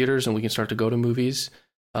start to hit theaters and we can start to go to movies,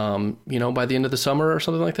 by the end of the summer or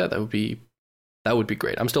something like that, that would be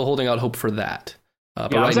great. I'm still holding out hope for that.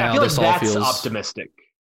 But right now, this all feels optimistic.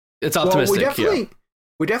 It's optimistic. Well,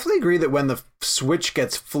 we definitely agree that when the switch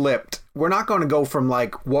gets flipped, we're not going to go from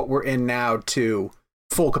like what we're in now to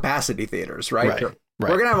full capacity theaters, right? Right.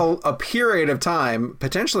 We're going to have a period of time,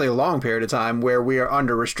 potentially a long period of time, where we are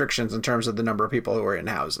under restrictions in terms of the number of people who are in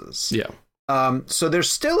houses. Yeah. So there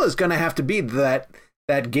still is going to have to be that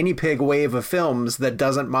guinea pig wave of films that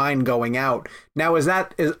doesn't mind going out. Now,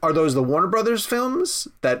 are those the Warner Brothers films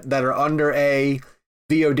that are under a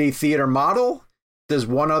VOD theater model? Does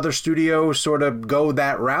one other studio sort of go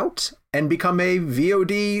that route and become a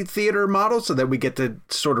VOD theater model so that we get to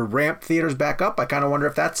sort of ramp theaters back up? I kind of wonder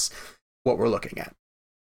if that's what we're looking at.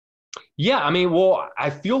 Yeah, I mean, well, I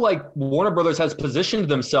feel like Warner Brothers has positioned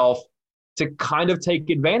themselves to kind of take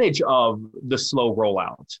advantage of the slow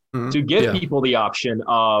rollout, to give people the option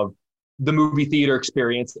of the movie theater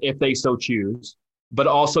experience if they so choose, but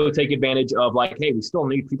also take advantage of like, hey, we still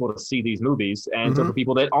need people to see these movies. And so for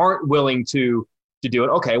people that aren't willing to do it,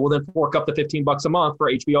 okay, well then fork up the $15 a month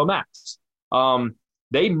for HBO Max.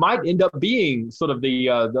 They might end up being sort of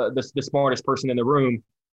the smartest person in the room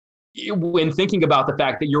when thinking about the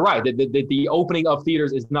fact that you're right, that the opening of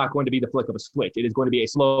theaters is not going to be the flick of a switch. It is going to be a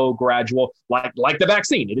slow, gradual, like the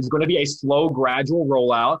vaccine. It is going to be a slow, gradual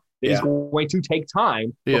rollout. It is going to take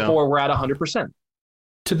time before we're at 100%.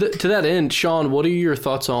 To that end, Sean, what are your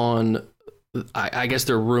thoughts on, I guess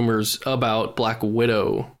there are rumors about Black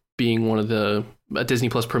Widow being one of a Disney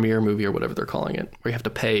Plus premiere movie or whatever they're calling it, where you have to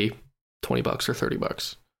pay $20 or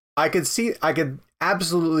 $30. I could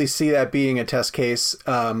absolutely see that being a test case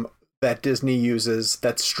that Disney uses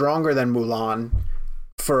that's stronger than Mulan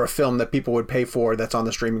for a film that people would pay for that's on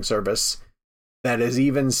the streaming service. That is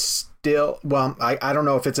even still, well, I don't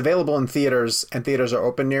know if it's available in theaters and theaters are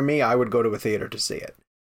open near me. I would go to a theater to see it.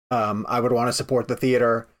 I would want to support the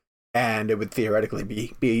theater, and it would theoretically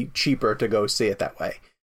be cheaper to go see it that way.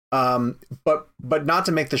 But not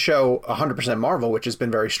to make the show 100% Marvel, which has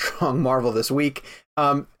been very strong Marvel this week.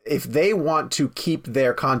 If they want to keep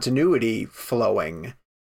their continuity flowing,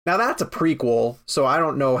 now that's a prequel, so I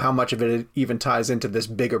don't know how much of it even ties into this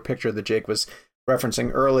bigger picture that Jake was referencing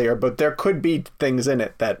earlier, but there could be things in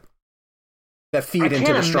it that feed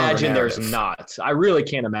into the stronger narrative. There's not. I really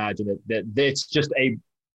can't imagine that it's just an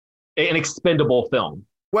expendable film.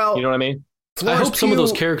 Well, you know what I mean? I hope some of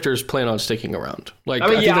those characters plan on sticking around. Like, I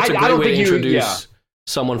think that's a great way to introduce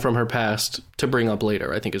someone from her past to bring up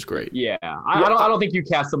later. I think is great. Yeah, I don't think you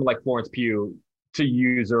cast someone like Florence Pugh to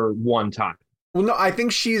use her one time. Well, no, I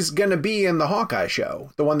think she's gonna be in the Hawkeye show,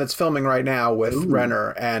 the one that's filming right now with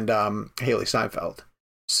Renner and Haley Steinfeld.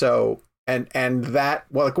 So and that,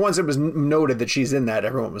 well, like once it was noted that she's in that,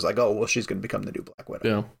 everyone was like, oh, well, she's gonna become the new Black Widow.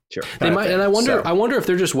 Yeah, sure. They might, and I wonder if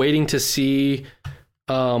they're just waiting to see.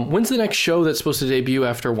 When's the next show that's supposed to debut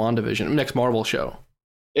after WandaVision? Next Marvel show.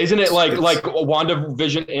 Isn't it like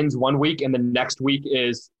WandaVision ends one week and the next week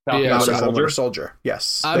is Falcon Winter Soldier?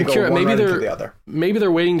 Yes. I'm curious. Maybe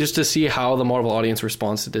they're waiting just to see how the Marvel audience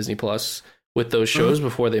responds to Disney Plus with those shows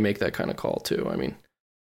before they make that kind of call too. I mean,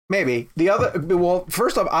 maybe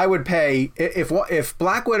first off, I would pay if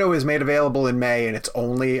Black Widow is made available in May and it's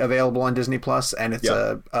only available on Disney Plus and it's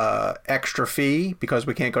a extra fee because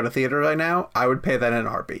we can't go to theater right now. I would pay that in a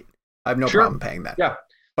heartbeat. I have no problem paying that. Yeah,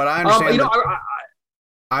 but I understand.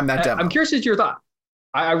 I'm that demo. I'm curious as to your thought.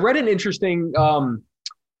 I read an interesting thought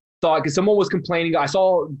because someone was complaining. I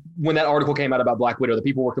saw when that article came out about Black Widow, the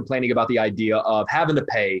people were complaining about the idea of having to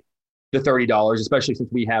pay the $30, especially since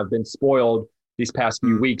we have been spoiled these past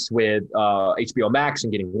few weeks with HBO Max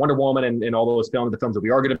and getting Wonder Woman and all those films, the films that we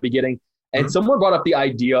are going to be getting. And someone brought up the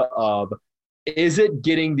idea of, is it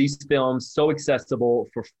getting these films so accessible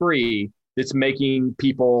for free that's making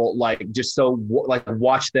people watch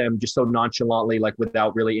them just so nonchalantly, like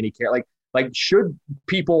without really any care? Like should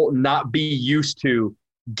people not be used to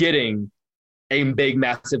getting a big,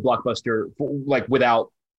 massive blockbuster without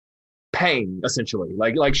paying, essentially?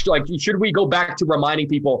 Like should we go back to reminding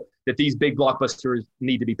people that these big blockbusters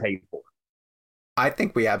need to be paid for? I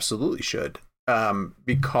think we absolutely should,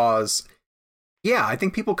 because I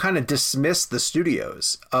think people kind of dismiss the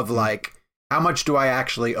studios of like, how much do I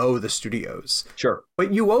actually owe the studios? Sure.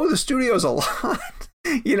 But you owe the studios a lot.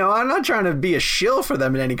 I'm not trying to be a shill for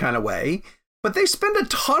them in any kind of way, but they spend a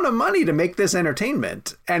ton of money to make this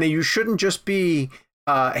entertainment, and you shouldn't just be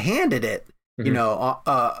handed it,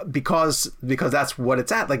 because that's what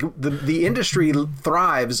it's at. Like the industry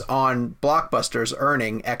thrives on blockbusters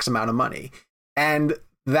earning X amount of money, and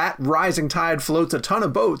that rising tide floats a ton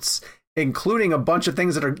of boats, including a bunch of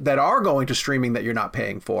things that are going to streaming that you're not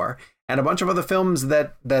paying for. And a bunch of other films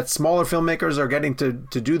that smaller filmmakers are getting to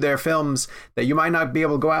do their films that you might not be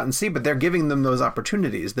able to go out and see, but they're giving them those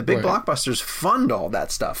opportunities. The big blockbusters fund all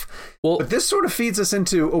that stuff. Well, but this sort of feeds us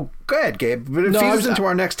into, go ahead, Gabe, but it feeds us into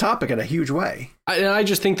our next topic in a huge way. I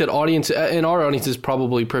just think that our audience is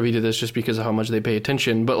probably privy to this just because of how much they pay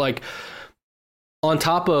attention. But like on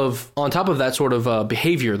top of that sort of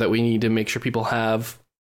behavior that we need to make sure people have,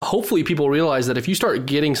 hopefully people realize that if you start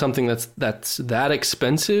getting something that's that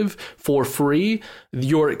expensive for free,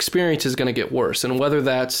 your experience is going to get worse. And whether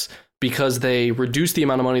that's because they reduce the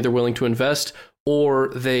amount of money they're willing to invest, or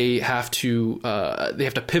they have to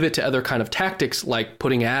pivot to other kind of tactics like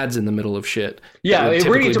putting ads in the middle of shit. Yeah,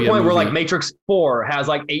 we're getting to a point where like Matrix 4 has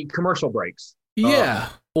like 8 commercial breaks. Yeah.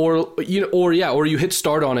 Or you hit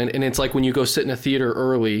start on it and it's like when you go sit in a theater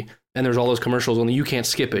early and there's all those commercials only you can't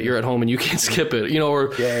skip it. You're at home and you can't skip it,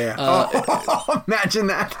 or imagine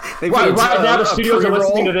that. Right now the studios are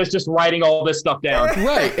listening to this, just writing all this stuff down.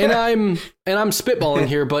 Right. And I'm spitballing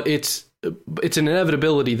here, but it's an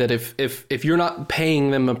inevitability that if you're not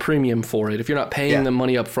paying them a premium for it, if you're not paying them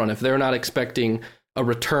money up front, if they're not expecting a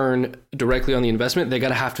return directly on the investment, they got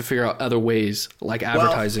to have to figure out other ways like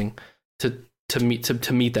advertising to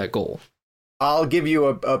to meet that goal. I'll give you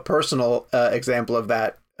a personal example of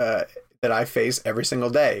that that I face every single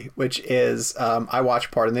day, which is I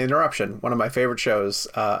watch Pardon the Interruption, one of my favorite shows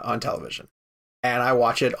on television. And I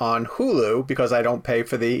watch it on Hulu because I don't pay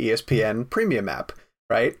for the ESPN premium app,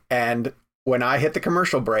 right? And when I hit the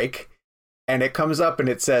commercial break and it comes up and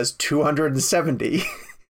it says 270,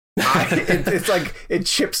 it's like it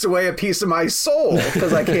chips away a piece of my soul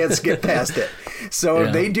because I can't skip past it. So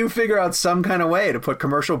if they do figure out some kind of way to put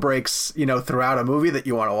commercial breaks, throughout a movie that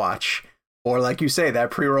you want to watch, or like you say, that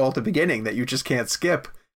pre-roll at the beginning that you just can't skip.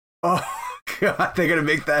 Oh God, they're gonna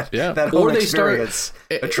make that whole experience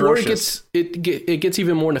atrocious. Or it gets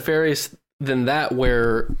even more nefarious than that,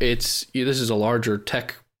 where this is a larger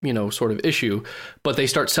tech sort of issue, but they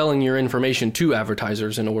start selling your information to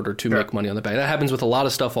advertisers in order to make money on the back. That happens with a lot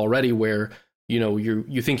of stuff already, where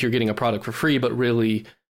you think you're getting a product for free, but really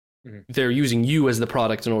they're using you as the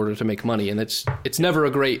product in order to make money, and it's never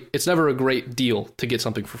a great deal to get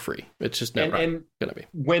something for free. It's just never gonna be.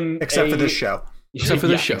 Except for this show. Except for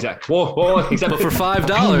this show. Exactly. Well, but for $5.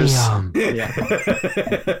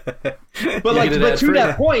 But to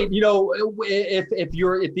that point,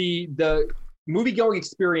 if the movie going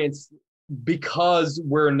experience, because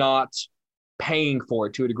we're not paying for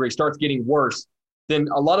it to a degree, starts getting worse, then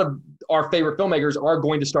a lot of our favorite filmmakers are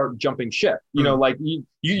going to start jumping ship. Like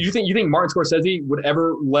you think Martin Scorsese would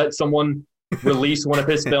ever let someone release one of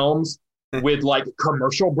his films with like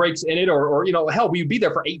commercial breaks in it, or hell, we'd be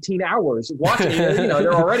there for 18 hours watching it.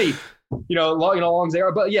 They're already long as they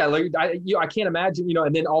are. But yeah, like I can't imagine,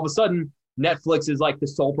 and then all of a sudden Netflix is like the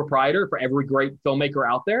sole proprietor for every great filmmaker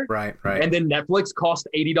out there. Right. And then Netflix costs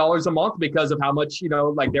 $80 a month because of how much,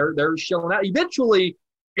 like they're shilling out. Eventually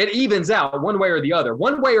it evens out one way or the other.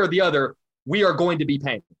 One way or the other, we are going to be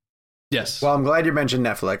paying. Yes. Well, I'm glad you mentioned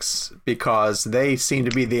Netflix, because they seem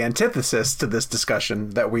to be the antithesis to this discussion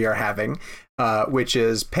that we are having, which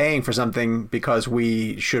is paying for something because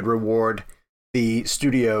we should reward the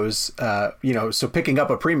studios, so picking up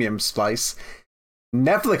a premium slice.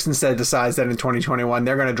 Netflix instead decides that in 2021,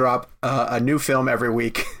 they're going to drop a new film every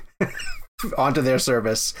week onto their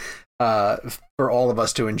service for all of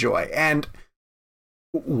us to enjoy. And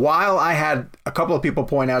while I had a couple of people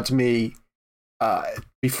point out to me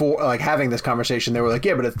before, like, having this conversation, they were like,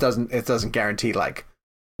 yeah, but it doesn't guarantee like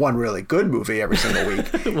one really good movie every single week.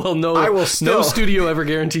 Well, no studio ever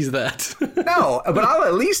guarantees that. No, but I'll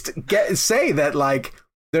at least say that, like,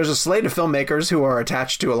 there's a slate of filmmakers who are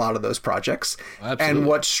attached to a lot of those projects. Absolutely. And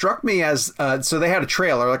what struck me as, so they had a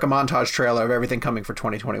trailer, like a montage trailer of everything coming for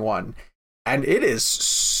 2021. And it is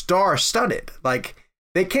star-studded. Like,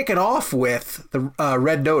 they kick it off with the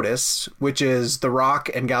Red Notice, which is The Rock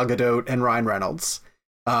and Gal Gadot and Ryan Reynolds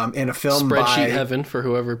in a film Spreadsheet heaven for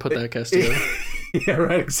whoever put that cast together. Yeah,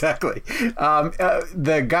 right, exactly.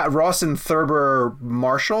 The guy, Rawson Thurber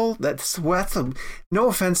Marshall, that's no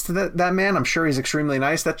offense to that man. I'm sure he's extremely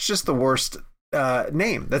nice. That's just the worst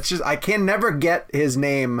name. I can never get his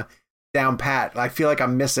name down pat. I feel like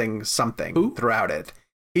I'm missing something throughout it.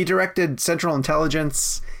 He directed Central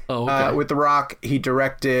Intelligence with The Rock. He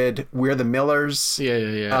directed We're the Millers.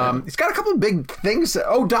 Yeah. He's got a couple of big things.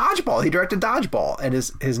 Dodgeball. He directed Dodgeball, and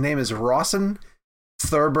his name is Rawson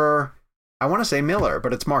Thurber. I want to say Miller,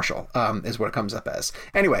 but it's Marshall, is what it comes up as.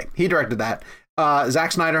 Anyway, he directed that.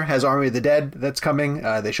 Zack Snyder has Army of the Dead that's coming.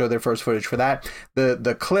 They showed their first footage for that.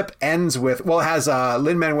 The clip ends with, it has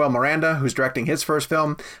Lin-Manuel Miranda, who's directing his first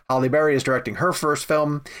film. Halle Berry is directing her first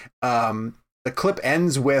film. The clip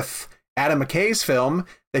ends with Adam McKay's film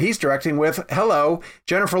that he's directing with,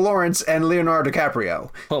 Jennifer Lawrence and Leonardo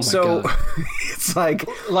DiCaprio. Oh my God. It's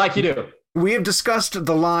like you do. We have discussed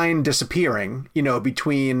the line disappearing,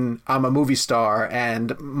 between I'm a movie star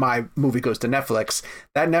and my movie goes to Netflix.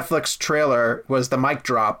 That Netflix trailer was the mic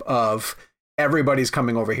drop of everybody's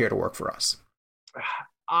coming over here to work for us.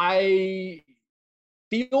 I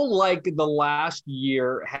feel like the last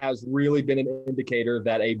year has really been an indicator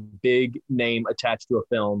that a big name attached to a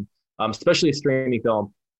film, especially a streaming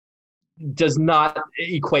film, does not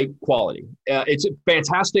equate quality. It's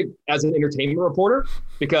fantastic as an entertainment reporter,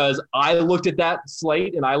 because I looked at that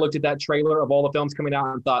slate and I looked at that trailer of all the films coming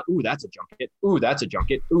out and thought, ooh, that's a junket. Ooh, that's a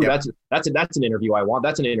junket. Ooh, yep. that's an interview I want.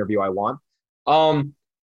 That's an interview I want.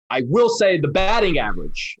 I will say the batting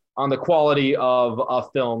average on the quality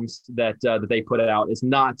of films that they put out is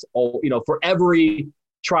not, for every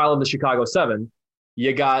trial of the Chicago 7,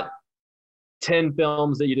 you got 10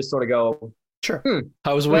 films that you just sort of go, sure.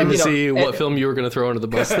 I was waiting to see what film you were going to throw under the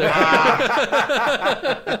bus there.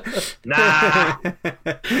 Nah,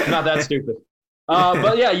 not that stupid.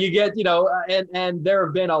 But yeah, you get, and there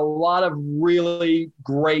have been a lot of really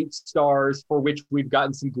great stars for which we've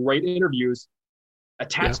gotten some great interviews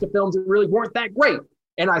attached to films that really weren't that great.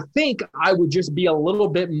 And I think I would just be a little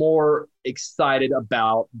bit more excited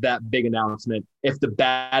about that big announcement if the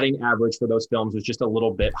batting average for those films was just a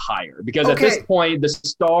little bit higher. Because at this point, the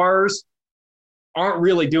stars aren't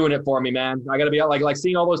really doing it for me, man. I got to be like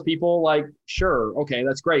seeing all those people, like, sure, okay,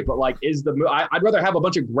 that's great. But like, I'd rather have a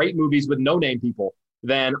bunch of great movies with no-name people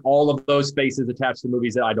than all of those faces attached to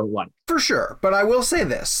movies that I don't like. For sure. But I will say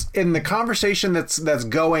this, in the conversation that's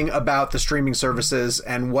going about the streaming services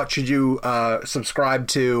and what should you subscribe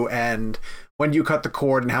to and when do you cut the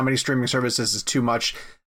cord and how many streaming services is too much,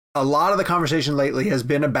 a lot of the conversation lately has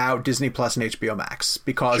been about Disney Plus and HBO Max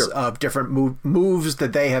because of different moves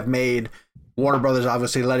that they have made. Warner Brothers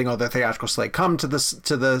obviously letting all their theatrical slate come to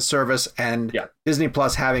the service, and Disney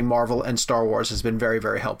Plus having Marvel and Star Wars has been very,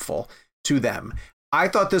 very helpful to them. I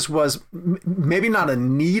thought this was maybe not a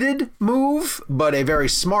needed move, but a very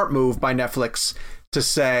smart move by Netflix to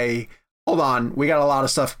say, hold on, we got a lot of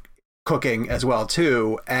stuff cooking as well,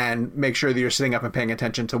 too, and make sure that you're sitting up and paying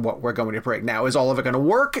attention to what we're going to break. Now, is all of it going to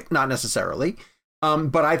work? Not necessarily.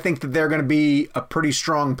 But I think that they're going to be a pretty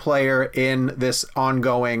strong player in this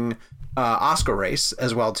ongoing Oscar race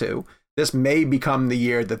as well, too. This may become the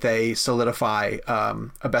year that they solidify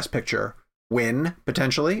a Best Picture win,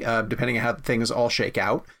 potentially, depending on how things all shake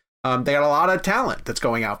out. They got a lot of talent that's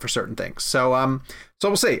going out for certain things. So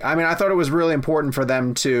we'll see. I mean, I thought it was really important for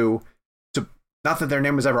them to not that their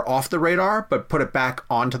name was ever off the radar, but put it back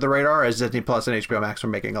onto the radar as Disney Plus and HBO Max were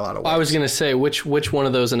making a lot of waves. I was going to say, which one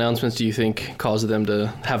of those announcements do you think caused them to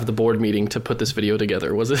have the board meeting to put this video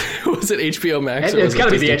together? Was it HBO Max? It's got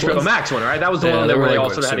to be the HBO Max one, right? That was the one that where they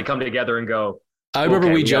also had to come together and go. I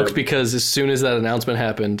remember we joked because as soon as that announcement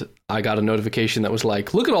happened, I got a notification that was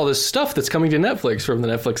like, look at all this stuff that's coming to Netflix from the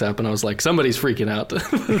Netflix app. And I was like, somebody's freaking out.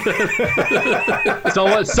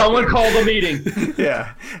 Someone called a meeting.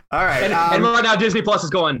 Yeah. All right. And right now Disney Plus is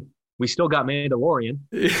going, we still got Mandalorian.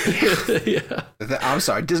 Yeah. I'm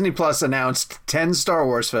sorry. Disney Plus announced 10 Star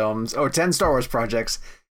Wars films or 10 Star Wars projects,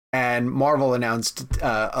 and Marvel announced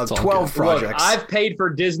 12 projects. Look, I've paid for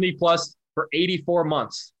Disney Plus for 84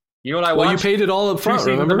 months. You know what I watched? Well, you paid it all up front,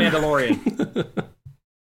 remember? The Mandalorian.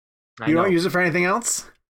 You don't use it for anything else?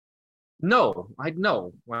 No, I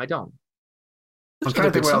don't. I'm trying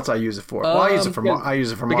to think what else I use it for. Well, I use it for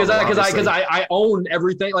Marvel, because I own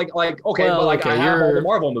everything. I have all the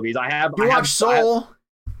Marvel movies. You watched Soul.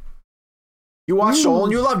 You watched Soul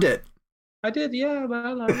and you loved it. I did, yeah, but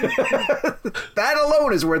I love it. That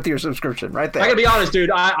alone is worth your subscription, right there. I gotta be honest, dude.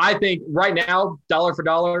 I think right now, dollar for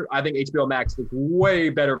dollar, I think HBO Max is way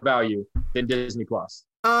better value than Disney Plus.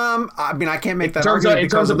 I mean, I can't make that argument in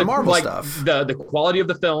terms of the Marvel stuff. The quality of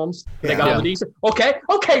the films, they got all the DC.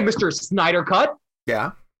 Okay, Mr. Snyder Cut.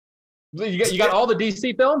 Yeah. You got all the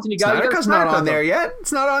DC films, and you got Snyder Cut's not on there yet.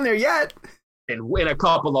 It's not on there yet. In a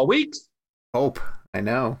couple of weeks. Hope. I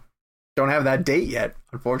know. Don't have that date yet,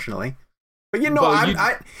 unfortunately. But we do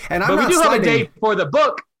have a date for the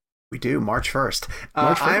book. We do, March 1st.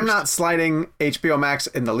 I'm not sliding HBO Max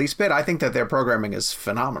in the least bit. I think that their programming is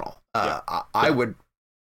phenomenal. I would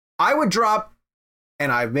drop,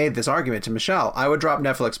 and I've made this argument to Michelle, I would drop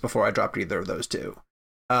Netflix before I dropped either of those two.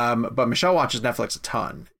 But Michelle watches Netflix a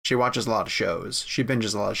ton. She watches a lot of shows. She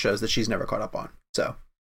binges a lot of shows that she's never caught up on. So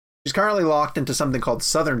she's currently locked into something called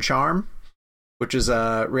Southern Charm, which is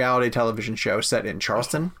a reality television show set in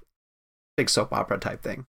Charleston. Big soap opera type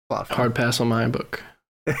thing. A lot of fun. Hard pass on my book.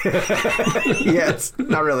 Yeah, it's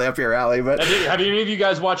not really up your alley, but have any of you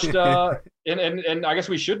guys watched and I guess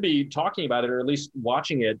we should be talking about it, or at least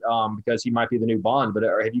watching it, because he might be the new Bond, but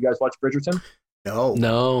have you guys watched Bridgerton? No,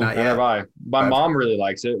 not yet. Have I. My mom really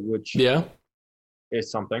likes it, which is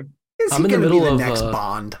something. Is he going to be the next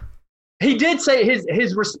Bond? He did say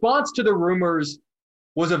his response to the rumors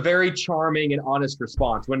was a very charming and honest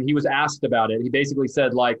response. When he was asked about it, he basically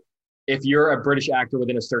said, like, if you're a British actor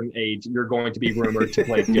within a certain age, you're going to be rumored to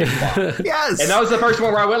play James Bond. Yes. And that was the first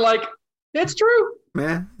one where I went like, it's true.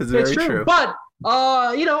 Yeah, it's very true. But,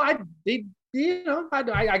 I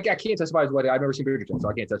can't testify as what I've never seen Bridgerton, so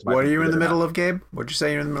I can't testify. What are you in the middle of, Gabe? What'd you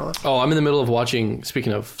say you're in the middle of? Oh, I'm in the middle of watching,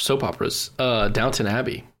 speaking of soap operas, Downton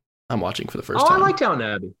Abbey. I'm watching for the first time. I like Downton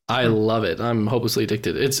Abbey. I love it. I'm hopelessly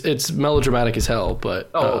addicted. It's melodramatic as hell, but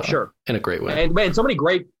sure, in a great way. And man, so many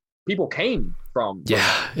great people came from.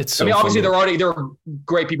 Yeah, it's. So obviously there are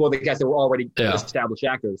great people that guess they were already established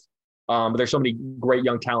actors, but there's so many great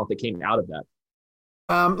young talent that came out of that.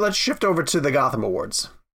 Let's shift over to the Gotham Awards,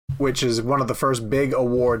 which is one of the first big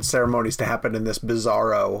award ceremonies to happen in this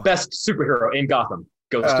bizarro. Best superhero in Gotham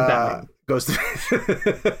goes to Batman. goes through.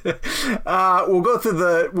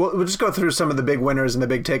 We'll just go through some of the big winners and the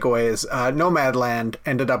big takeaways. Nomadland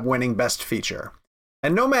ended up winning Best Feature,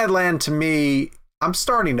 and Nomadland, to me, I'm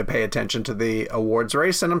starting to pay attention to the awards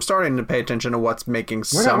race, and I'm starting to pay attention to what's making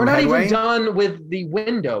some headway. We're not even done with the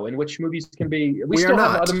window in which movies can be. We still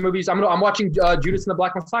have other movies. I'm watching Judas and the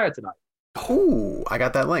Black Messiah tonight. Ooh, I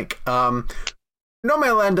got that link.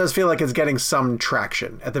 Nomadland does feel like it's getting some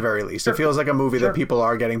traction at the very least. Sure. It feels like a movie that people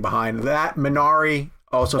are getting behind. That Minari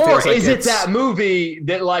also feels like is it that movie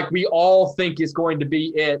that like we all think is going to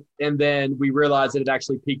be it, and then we realize that it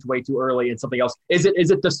actually peaked way too early and something else? Is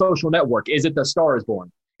it The Social Network? Is it The Star Is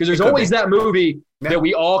Born? Because there's always that movie that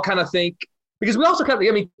we all kind of think, because we also kind of,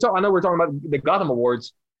 I know we're talking about the Gotham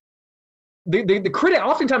Awards. The critic,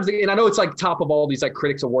 oftentimes, and I know it's like top of all these like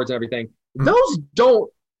critics awards and everything, those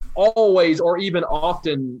don't always or even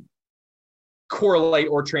often correlate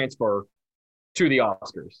or transfer to the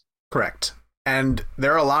Oscars. Correct. And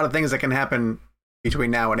there are a lot of things that can happen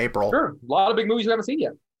between now and April. Sure. A lot of big movies we haven't seen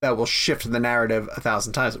yet. That will shift the narrative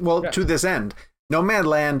 1,000 times. Well, to this end,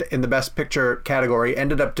 Nomadland in the Best Picture category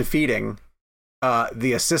ended up defeating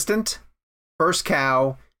The Assistant, First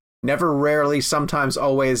Cow, Never, Rarely, Sometimes,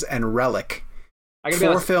 Always, and Relic.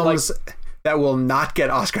 Four films that will not get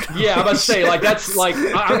Oscar nominations. Yeah, I'm about to say, like, that's like,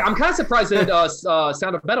 I'm kind of surprised that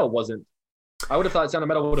Sound of Metal wasn't. I would have thought Sound of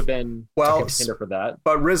Metal would have been a contender for that.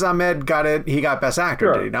 But Riz Ahmed got it. He got Best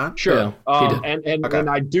Actor, did he not? Sure. Yeah, and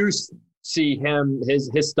I do see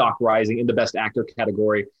his stock rising in the Best Actor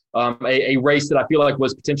category. A race that I feel like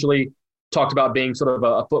was potentially talked about being sort of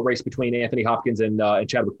a foot race between Anthony Hopkins and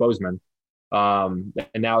Chadwick Boseman. And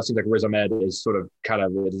now it seems like Riz Ahmed is sort of kind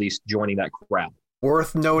of at least joining that crowd.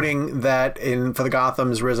 Worth noting that for the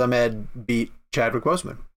Gothams, Riz Ahmed beat Chadwick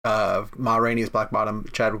Boseman. Ma Rainey's Black Bottom,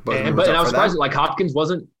 Chadwick Boseman. And I was surprised that like Hopkins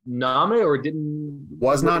wasn't nominated or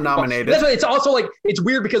was not nominated. That's why it's also like it's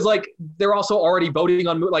weird because like they're also already voting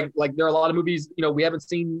on like there are a lot of movies we haven't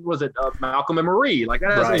seen. Was it Malcolm and Marie? Like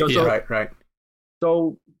right.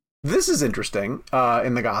 So this is interesting.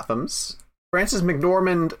 In the Gothams, Frances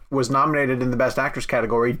McDormand was nominated in the Best Actress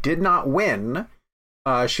category, did not win.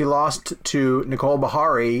 She lost to Nicole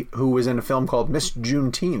Beharie, who was in a film called Miss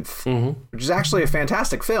Juneteenth, which is actually a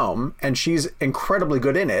fantastic film, and she's incredibly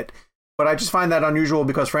good in it. But I just find that unusual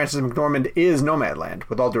because Frances McDormand is Nomadland,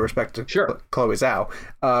 with all due respect to Chloe Zhao.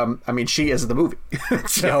 I mean, she is the movie.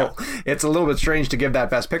 So it's a little bit strange to give that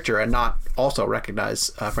Best Picture and not also recognize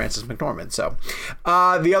Frances McDormand. So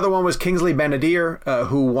the other one was Kingsley Ben-Adir,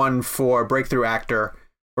 who won for Breakthrough Actor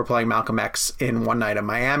for playing Malcolm X in One Night in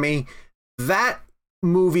Miami. That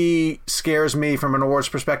movie scares me from an awards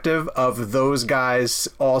perspective of those guys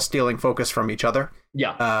all stealing focus from each other.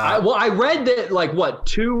 Yeah. I read that like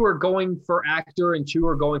 2 are going for actor and 2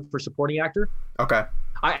 are going for supporting actor. Okay.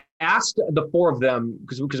 I asked the 4 of them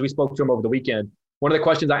because we spoke to them over the weekend. One of the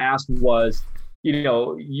questions I asked was, you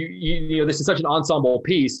know, this is such an ensemble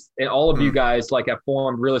piece, and all of you guys like have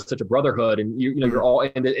formed really such a brotherhood, and you're all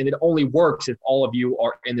and it only works if all of you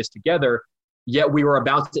are in this together. Yet we were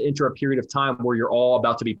about to enter a period of time where you're all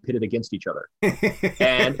about to be pitted against each other.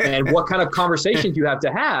 and what kind of conversations you have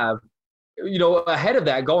to have, ahead of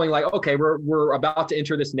that, going like, okay, we're about to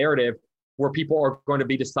enter this narrative where people are going to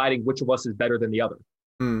be deciding which of us is better than the other.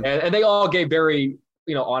 And they all gave very,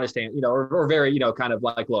 honest, or very, kind of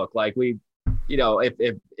like, look, like we,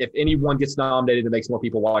 if anyone gets nominated, it makes more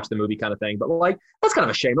people watch the movie kind of thing. But like, that's kind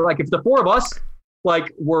of a shame. Like if the 4 of us,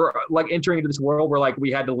 like we're like entering into this world where like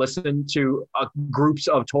we had to listen to groups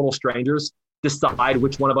of total strangers decide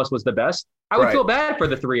which one of us was the best, I would feel bad for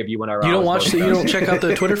the 3 of you when I. You don't check out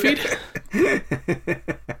the Twitter feed. Twitter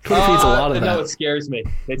feed's a lot of that. No, it scares me.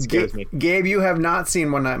 Gabe, you have not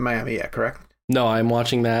seen One Night in Miami yet, correct? No, I'm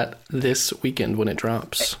watching that this weekend when it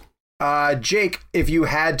drops. Jake, if you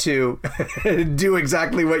had to do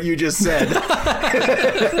exactly what you just said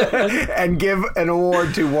and give an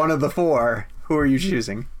award to one of the 4. Who are you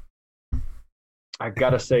choosing? I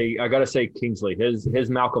gotta say Kingsley. His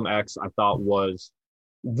Malcolm X I thought was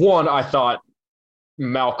one. I thought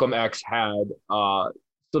Malcolm X had sort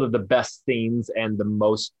of the best scenes and the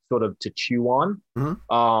most sort of to chew on.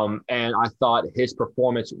 And I thought his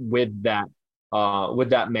performance with that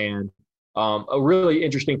man, a really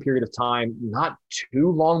interesting period of time, not too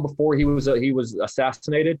long before he was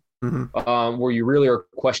assassinated, where you really are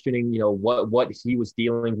questioning, what he was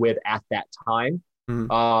dealing with at that time. And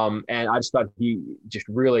I just thought he just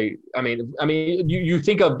really, I mean, you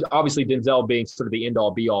think of obviously Denzel being sort of the end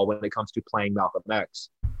all be all when it comes to playing Malcolm X,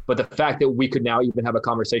 but the fact that we could now even have a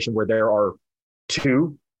conversation where there are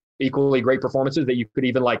 2 equally great performances that you could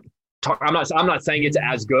even like I'm not saying it's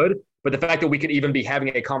as good, but the fact that we could even be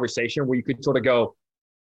having a conversation where you could sort of go,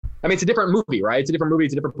 I mean, it's a different movie, right? It's a different movie.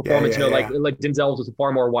 It's a different performance. Like Denzel's was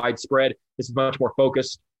far more widespread. This is much more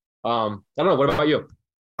focused. I don't know. What about you?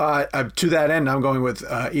 To that end, I'm going with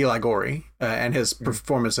Eli Gorey and his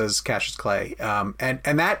performance as Cassius Clay.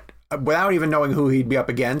 And that, without even knowing who he'd be up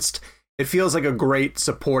against, it feels like a great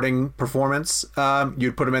supporting performance.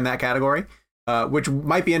 You'd put him in that category, which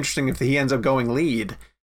might be interesting if he ends up going lead,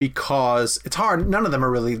 because it's hard. None of them are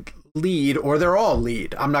really lead, or they're all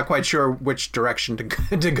lead. I'm not quite sure which direction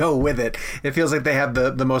to go with it. It feels like they have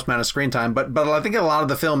the most amount of screen time, but I think a lot of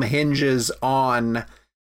the film hinges on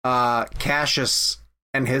Cassius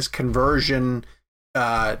and his conversion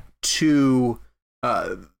to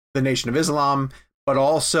the Nation of Islam, but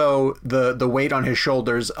also the weight on his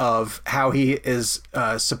shoulders of how he is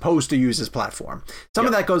supposed to use his platform. Some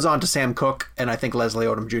of that goes on to Sam Cooke, and I think Leslie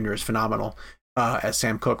Odom Jr. is phenomenal as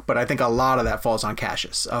Sam Cooke, but I think a lot of that falls on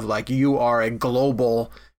Cassius, of like, you are a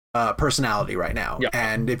global personality right now,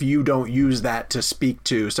 and if you don't use that to speak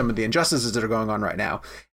to some of the injustices that are going on right now,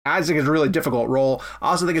 I think it's a really difficult role. I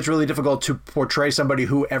also think it's really difficult to portray somebody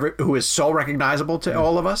who is so recognizable to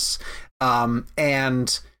all of us.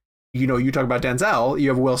 And, you know, you talk about Denzel, you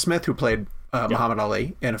have Will Smith, who played Muhammad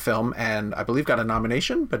Ali in a film, and I believe got a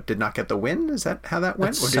nomination, but did not get the win. Is that how that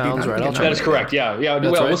went? That sounds right. That is correct. Yeah.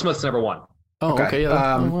 Will Smith's never won. Oh, okay.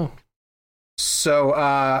 So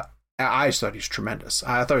I just thought he's tremendous.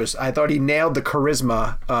 I thought he nailed the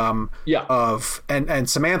charisma of and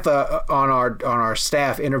Samantha on our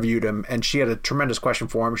staff interviewed him, and she had a tremendous question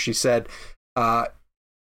for him. She said,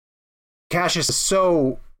 Cassius is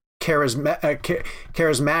so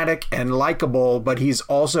charismatic and likable, but he's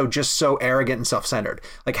also just so arrogant and self-centered.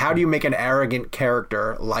 Like, how do you make an arrogant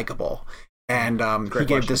character likable? And he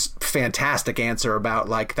gave this fantastic answer about,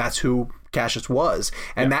 like, that's who Cassius was,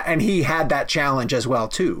 and and he had that challenge as well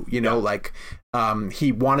too. You know, like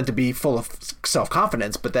he wanted to be full of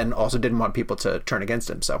self-confidence, but then also didn't want people to turn against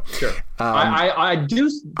him. So sure, I do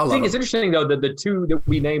think it's interesting though that the two that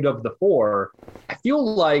we named of the four, I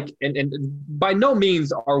feel like, and by no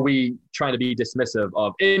means are we trying to be dismissive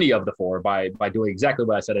of any of the four by doing exactly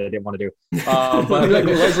what I said I didn't want to do. But like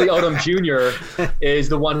Leslie Odom Jr. is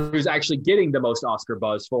the one who's actually getting the most Oscar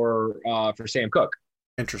buzz for Sam Cooke.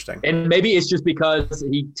 Interesting. And maybe it's just because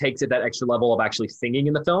he takes it that extra level of actually singing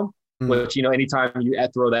in the film, which, you know, anytime you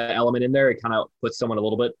throw that element in there, it kind of puts someone a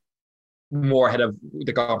little bit more ahead of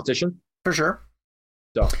the competition. For sure.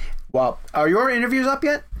 So, well, are your interviews up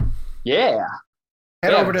yet? Yeah.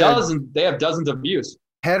 They have dozens of views.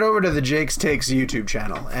 Head over to the Jake's Takes YouTube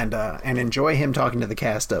channel and enjoy him talking to the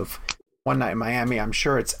cast of One Night in Miami. I'm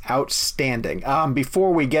sure it's outstanding.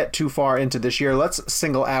 Before we get too far into this year, let's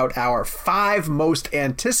single out our 5 most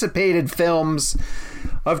anticipated films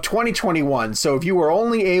of 2021. So if you were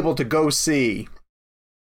only able to go see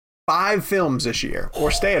 5 films this year,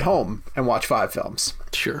 or stay at home and watch 5 films.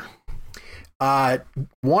 Sure.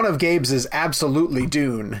 One of Gabe's is absolutely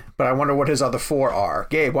Dune, but I wonder what his other 4 are.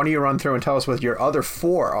 Gabe, why don't you run through and tell us what your other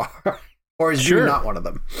 4 are? Or is Dune not one of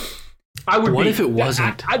them? What if it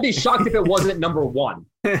wasn't? I'd be shocked if it wasn't number 1.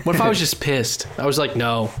 What if I was just pissed? I was like,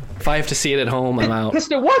 no. If I have to see it at home, I'm out.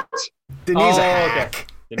 Pissed at what? Denise a hack.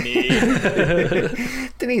 Okay.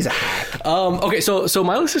 Denise a hack. Okay, so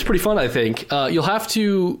my list is pretty fun, I think. You'll have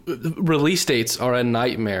to... Release dates are a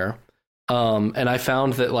nightmare. And I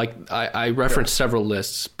found that, like, I referenced several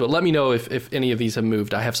lists, but let me know if any of these have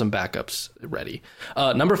moved. I have some backups ready.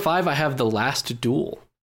 Number 5, I have The Last Duel.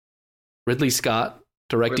 Ridley Scott.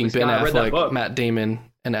 Directing Ben Affleck, Matt Damon,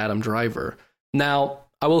 and Adam Driver. Now,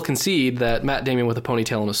 I will concede that Matt Damon with a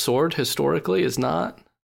ponytail and a sword historically is not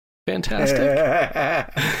fantastic.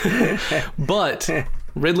 But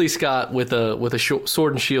Ridley Scott with a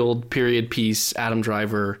sword and shield period piece, Adam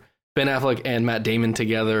Driver, Ben Affleck, and Matt Damon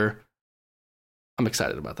together. I'm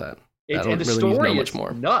excited about that. I don't really need to know much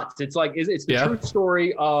more. Nuts. It's like it's the true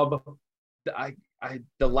story of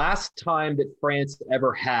the last time that France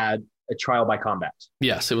ever had a trial by combat.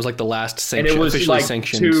 Yes, it was like the last officially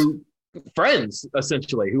sanctioned. 2 friends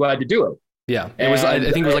essentially who had to do it. Yeah, it was. I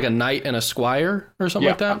think it was like a knight and a squire or something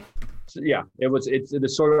like that. Yeah, it's the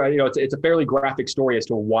sort of, you know, it's a fairly graphic story as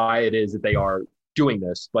to why it is that they are doing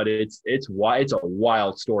this, but it's a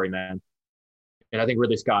wild story, man. And I think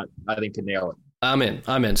Ridley Scott, can nail it. I'm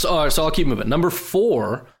in. So I'll keep moving. Number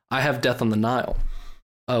 4, I have Death on the Nile,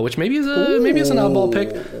 which maybe is an oddball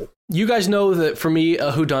pick. You guys know that for me,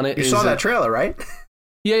 a whodunit is... You saw that trailer, right?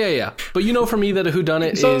 Yeah. But you know for me that a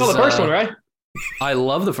whodunit is... You saw the first one, right? I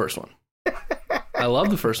love the first one.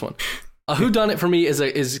 A whodunit for me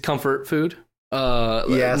is comfort food.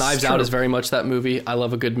 Yes, Knives true. Out is very much that movie. I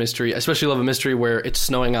love a good mystery. I especially love a mystery where it's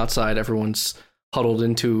snowing outside. Everyone's huddled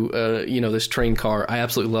into this train car. I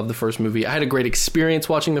absolutely love the first movie. I had a great experience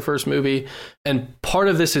watching the first movie, and part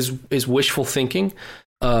of this is wishful thinking,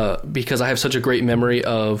 because I have such a great memory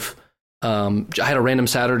of. I had a random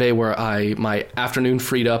Saturday where my afternoon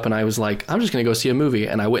freed up, and I was like, I'm just going to go see a movie,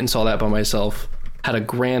 and I went and saw that by myself. Had a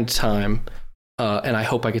grand time. And I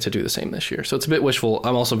hope I get to do the same this year. So it's a bit wishful.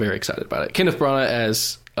 I'm also very excited about it. Kenneth Branagh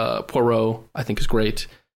as Poirot, I think, is great.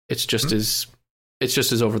 It's just as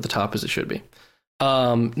over the top as it should be.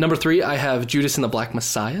 Number 3, I have Judas and the Black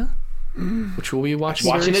Messiah, which we'll be watching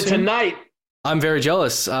Watching it soon. tonight. I'm very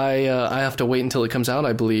jealous. I have to wait until it comes out,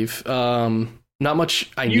 I believe. Not much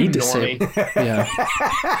I You need to say. normie. Yeah.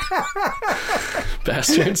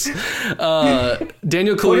 Bastards.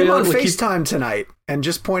 Daniel Put him on Kaluuya. FaceTime tonight and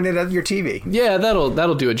just point it at your TV. Yeah,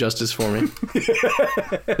 that'll do it justice for me.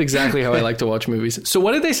 Exactly how I like to watch movies. So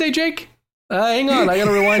what did they say, Jake? Hang on, I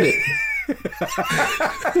gotta rewind it.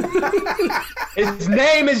 His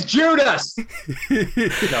name is Judas. No, I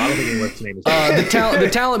don't think his name is Judas. The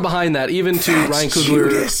talent behind that, even to Ryan Coogler.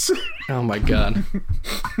 Judas. Oh my god.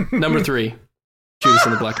 Number 3, Judas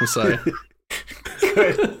and the Black Messiah.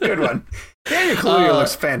 Good one. Daniel Kaluuya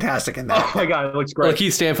looks fantastic in that. Oh my god, it looks Well, great.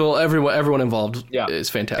 Keith Stanfield, everyone involved Yeah. is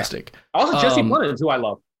fantastic. Also, Jesse Plemons, who I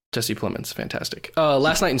love. Jesse Plemons, fantastic.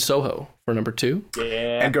 Last Night in Soho for number 2. Yeah.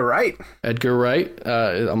 Edgar Wright. Edgar Wright.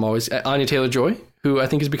 I'm always Anya Taylor-Joy, who I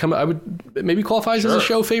think has become, I would maybe qualifies as a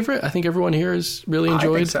show favorite. I think everyone here has really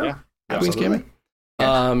enjoyed I think so. Yeah. Queen's Absolutely.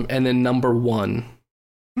 Gambit. And then number 1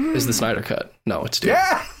 is the Snyder Cut. No, it's Dune.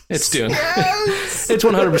 Yeah. It's Dune. Yes. It's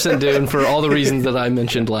 100% Dune for all the reasons that I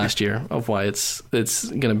mentioned last year of why it's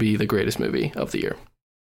going to be the greatest movie of the year.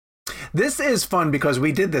 This is fun because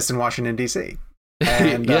we did this in Washington, D.C.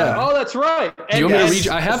 And, Yeah. Oh, that's right. Do you want me to read?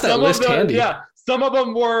 I have that some list of them, handy. Yeah, some of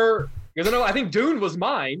them were because I think Dune was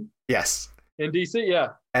mine yes. in DC. Yeah,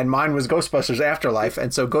 And mine was Ghostbusters Afterlife.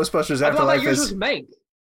 And so Ghostbusters I thought Afterlife that yours is... was Mank.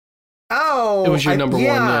 Oh. It was your number 1,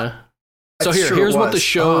 yeah. So That's true, here's it what the was.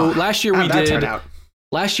 show. Last year we how'd that turn did. out?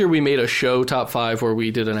 Last year we made a show top 5 where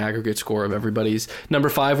we did an aggregate score of everybody's. Number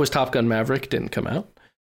 5 was Top Gun Maverick, didn't come out.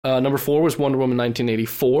 Number 4 was Wonder Woman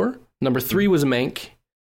 1984. Number 3 was Mank.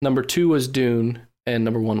 Number 2 was Dune, and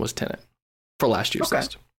number 1 was Tenet for last year's Okay.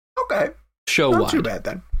 list. Okay. Show Not wide. too bad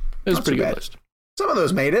then. It was a Not pretty too good bad. list. Some of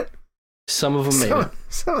those made it. Some of them made it.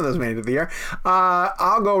 Some of those made it to the year.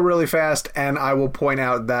 I'll go really fast, and I will point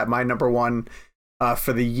out that my number 1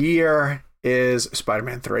 for the year is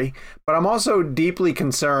Spider-Man 3. But I'm also deeply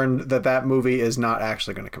concerned that movie is not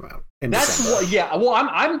actually going to come out in That's December. what. Yeah. Well,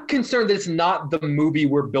 I'm concerned that it's not the movie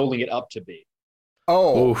we're building it up to be.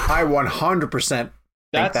 Oh, Oof. I 100%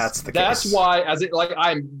 think that's the case. That's why,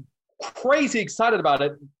 I'm crazy excited about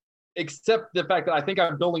it. Except the fact that I think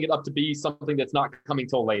I'm building it up to be something that's not coming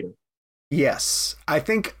till later. Yes, I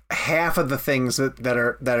think half of the things that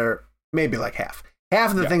are maybe like half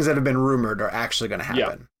of the things that have been rumored are actually going to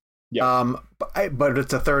happen. Yeah. But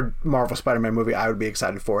it's a third Marvel Spider-Man movie. I would be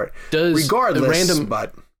excited for it. Does Regardless,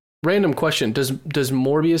 but random question: Does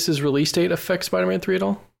Morbius's release date affect Spider-Man 3 at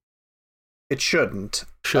all? it shouldn't.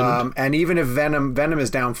 Shouldn't. And even if Venom is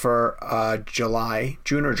down for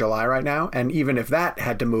June or July right now, and even if that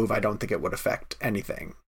had to move, I don't think it would affect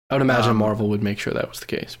anything. I would imagine Marvel would make sure that was the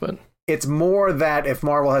case, but It's more that if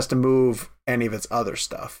Marvel has to move any of its other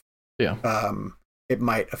stuff, yeah. it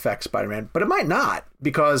might affect Spider-Man, but it might not,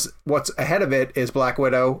 because what's ahead of it is Black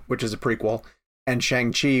Widow, which is a prequel, and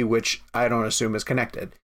Shang-Chi, which I don't assume is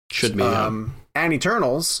connected. Should be. And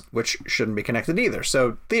Eternals, which shouldn't be connected either.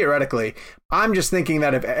 So theoretically, I'm just thinking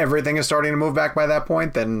that if everything is starting to move back by that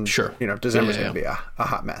point, then Sure. December's going to be a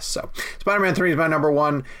hot mess. So Spider-Man 3 is my number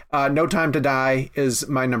 1. No Time to Die is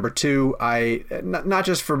my number 2. Not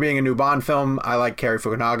just for being a new Bond film, I like Cary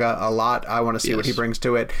Fukunaga a lot. I want to see what he brings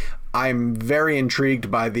to it. I'm very intrigued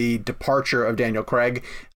by the departure of Daniel Craig.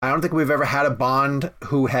 I don't think we've ever had a Bond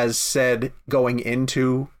who has said going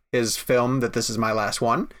into his film that this is my last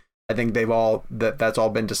one. I think that's all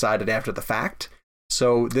been decided after the fact.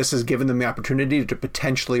 So this has given them the opportunity to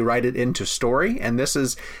potentially write it into story. And this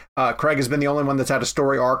is, Craig has been the only one that's had a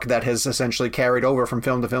story arc that has essentially carried over from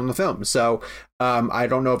film to film to film. So I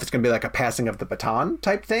don't know if it's going to be like a passing of the baton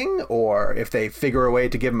type thing, or if they figure a way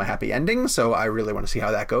to give him a happy ending. So I really want to see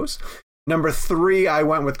how that goes. Number 3, I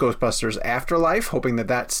went with Ghostbusters Afterlife, hoping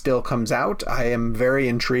that still comes out. I am very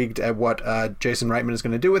intrigued at what Jason Reitman is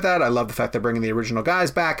going to do with that. I love the fact they're bringing the original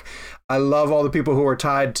guys back. I love all the people who are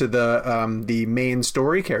tied to the main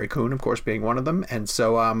story, Carrie Coon, of course, being one of them. And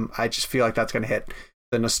so I just feel like that's going to hit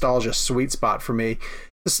the nostalgia sweet spot for me.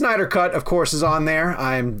 The Snyder Cut, of course, is on there.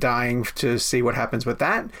 I'm dying to see what happens with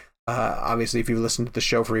that. Obviously, if you've listened to the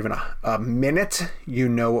show for even a minute, you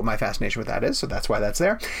know what my fascination with that is, so that's why that's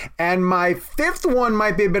there. And my fifth one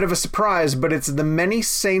might be a bit of a surprise, but it's The Many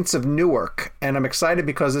Saints of Newark, and I'm excited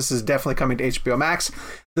because this is definitely coming to HBO Max.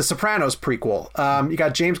 The Sopranos prequel. You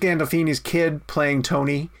got James Gandolfini's kid playing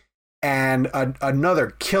Tony, and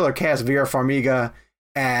another killer cast, Vera Farmiga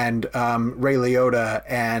and Ray Liotta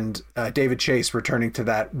and David Chase returning to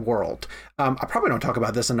that world. I probably don't talk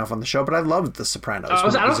about this enough on the show, but I loved The Sopranos.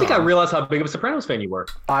 I don't think I realized how big of a Sopranos fan you were.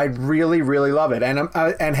 I really, really love it, and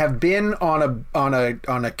and have been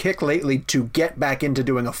on a kick lately to get back into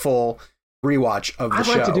doing a full rewatch of the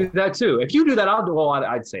show. I'd like to do that too. If you do that, I'll do. Well,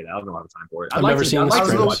 I'd say that. I don't have time for it. I've never seen The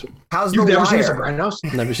Sopranos. How's You've The never seen Wire? The Sopranos?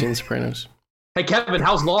 Never seen The Sopranos. Hey, Kevin,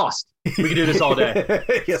 how's Lost? We could do this all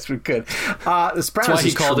day. Yes, we could. The Sopranos. That's why he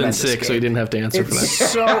is called in tremendous, sick, so he Gabe. didn't have to answer for that.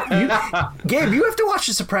 So, Gabe, you have to watch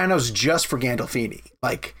The Sopranos just for Gandolfini.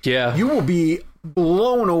 Like, Yeah. you will be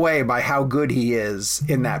blown away by how good he is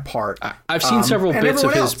in that part. I've seen several and bits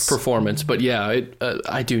of everyone his else. performance, but yeah,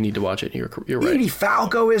 I do need to watch it. You're right. Edie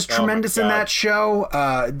Falco is tremendous in God. that show.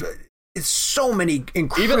 It's so many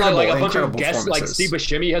incredible, Even like a bunch of incredible guests, like performances. Steve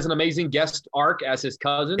Buscemi has an amazing guest arc as his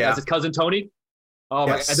cousin, Tony. Oh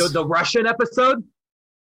Yes. my! The Russian episode.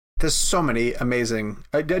 There's so many amazing,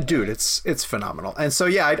 dude. It's phenomenal. And so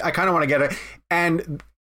yeah, I kind of want to get it. And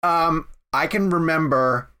I can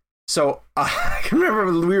remember. So I can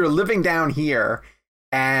remember we were living down here,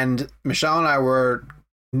 and Michelle and I were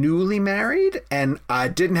newly married, and I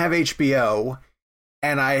didn't have HBO,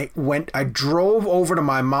 and I drove over to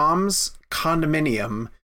my mom's condominium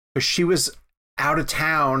because she was out of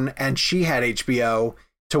town and she had HBO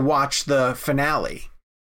to watch the finale.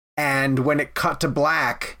 And when it cut to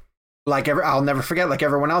black, I'll never forget, like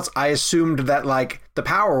everyone else, I assumed that like the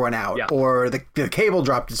power went out or the cable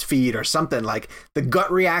dropped its feed or something. Like the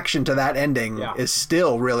gut reaction to that ending is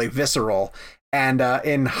still really visceral. And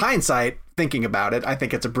in hindsight, thinking about it, I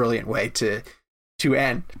think it's a brilliant way to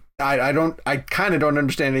end. I kind of don't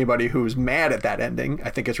understand anybody who's mad at that ending. I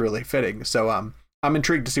think it's really fitting. So I'm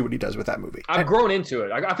intrigued to see what he does with that movie. I've grown into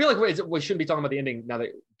it. I feel like we shouldn't be talking about the ending now that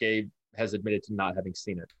Gabe has admitted to not having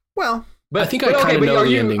seen it. Well, I think I kind of know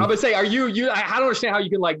the ending. I would say, are you? I don't understand how you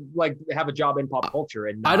can like have a job in pop culture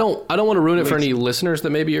and not, I don't want to ruin it for any listeners that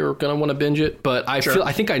maybe are gonna want to binge it, but I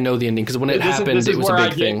think I know the ending because when it happened, it was a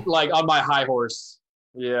big thing. Like on my high horse.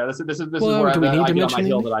 Yeah, this is Well, where I do we need to get on my mention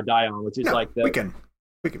hill it? that I die on, which is like the. we can.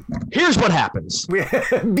 Here's what happens.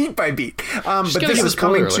 Beat by beat. But gotta this give a is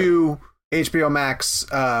coming spoiler to HBO Max,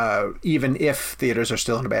 even if theaters are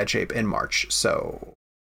still in a bad shape in March. So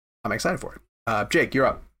I'm excited for it. Jake, you're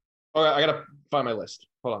up. All right, I gotta find my list.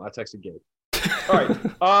 Hold on, I texted Gabe. All right,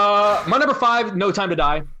 my number 5, No Time to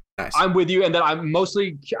Die. Nice. I'm with you, and that I'm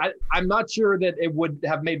not sure that it would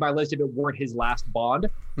have made my list if it weren't his last Bond,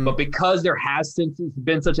 but because there has since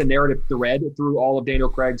been such a narrative thread through all of Daniel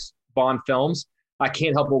Craig's Bond films, I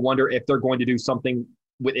can't help but wonder if they're going to do something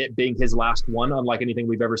with it being his last one, unlike anything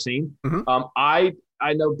we've ever seen.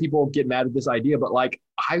 I know people get mad at this idea, but like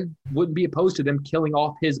I wouldn't be opposed to them killing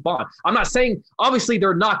off his Bond. I'm not saying obviously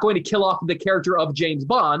they're not going to kill off the character of James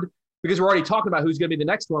Bond because we're already talking about who's going to be the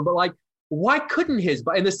next one. But like, why couldn't his,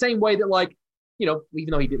 in the same way that like, you know,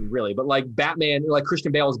 even though he didn't really, but like Batman, like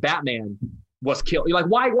Christian Bale's Batman was killed. You're like,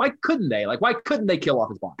 why couldn't they? Like, why couldn't they kill off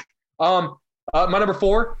his Bond? My number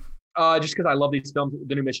 4, just because I love these films,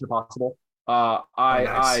 the new Mission Impossible. It's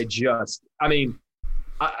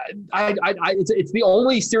the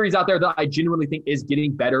only series out there that I genuinely think is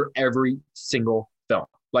getting better every single film.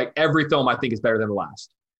 Like every film I think is better than the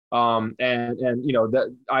last. And you know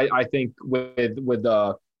that I think with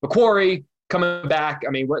Macquarie coming back,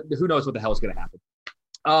 I mean, who knows what the hell is going to happen.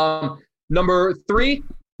 Number 3,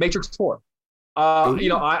 Matrix 4. You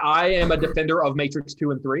know, I am a defender of Matrix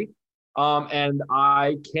 2 and 3. And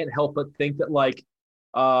I can't help but think that like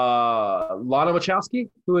Lana Wachowski,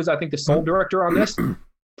 who is I think the sole director on this,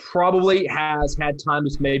 probably has had time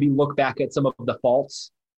to maybe look back at some of the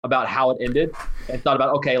faults about how it ended and thought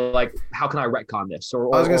about, okay, like how can I retcon this?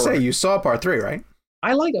 Or I was gonna say you saw part 3, right?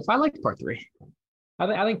 I liked part 3.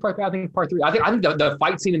 I think part 3. I think the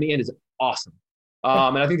fight scene in the end is awesome.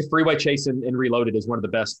 And I think the freeway chase in Reloaded is one of the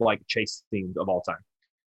best like chase scenes of all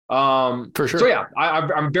time. For sure. So yeah,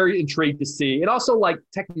 I'm very intrigued to see. And also like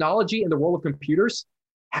technology in the world of computers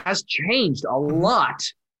has changed a lot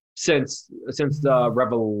since the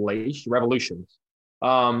revolutions.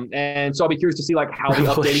 And so I'll be curious to see like how the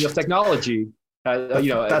updating of technology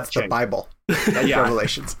That's the Bible.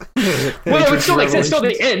 Revelations. Well, it's still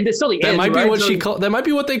the end. It's still the end. That might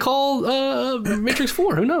be what they call Matrix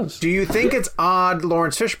 4. Who knows? Do you think it's odd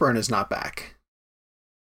Lawrence Fishburne is not back?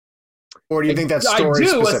 Or do you think that's story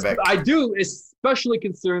specific? I do, especially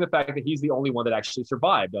considering the fact that he's the only one that actually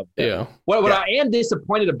survived. Yeah. What I am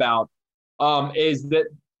disappointed about is that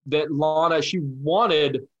Lana, she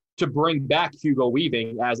wanted to bring back Hugo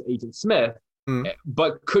Weaving as Agent Smith,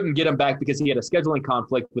 but couldn't get him back because he had a scheduling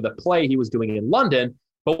conflict with a play he was doing in London.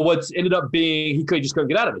 But what's ended up being, he just couldn't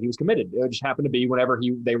get out of it. He was committed. It just happened to be whenever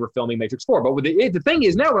they were filming Matrix 4. But the thing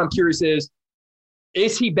is now, what I'm curious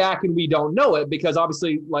is he back and we don't know it? Because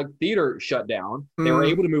obviously, like, theater shut down. They were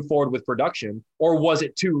able to move forward with production, or was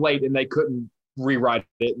it too late and they couldn't rewrite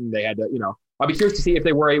it and they had to, I'll be curious to see if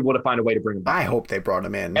they were able to find a way to bring him back. I hope they brought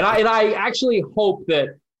him in. And I actually hope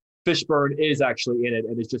that Fishburne is actually in it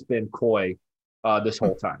and has just been coy this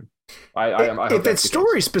whole time. I hope if it's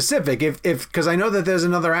story specific, because I know that there's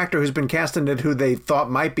another actor who's been cast in it who they thought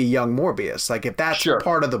might be young Morbius. Like, if that's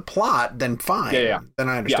part of the plot, then fine. Yeah. Then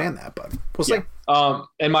I understand that, but we'll see.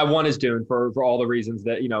 And my one is Dune for all the reasons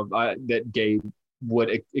that that Gabe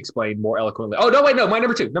would explain more eloquently. Oh no, wait, no, my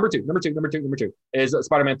number two is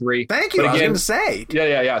Spider-Man 3. Thank you. But I was going to say.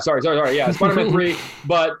 Yeah. Sorry. Yeah, Spider-Man 3,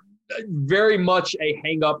 but very much a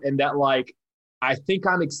hang up in that, like, I think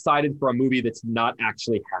I'm excited for a movie that's not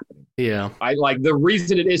actually happening. Yeah. I like the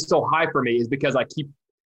reason it is so high for me is because I keep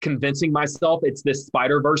convincing myself it's this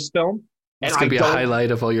Spider-Verse film. It's going to be a highlight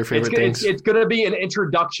of all your favorite things. It's going to be an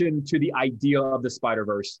introduction to the idea of the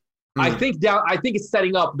Spider-Verse. I think it's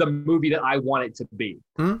setting up the movie that I want it to be.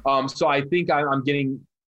 So I think I'm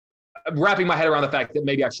wrapping my head around the fact that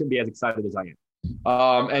maybe I shouldn't be as excited as I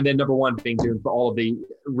am. And then number one being Dune for all of the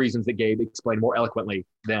reasons that Gabe explained more eloquently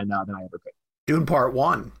than I ever could. Dune Part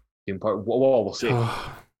 1. We'll see.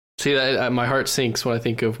 See, that my heart sinks when I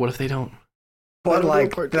think of what if they don't. But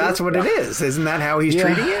like, that's what it is. Isn't that how he's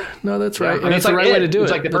treating it? No, that's right. And it's the right way to do it.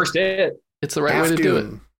 It's like the first It. It's the right way to do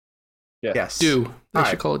it. Yeah. Yes. Do. They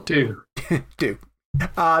should call it Do. Do.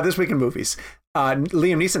 This week in movies. Liam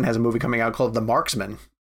Neeson has a movie coming out called The Marksman.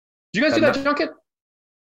 Did you guys do that junket?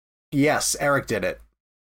 Yes, Eric did it.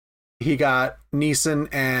 He got Neeson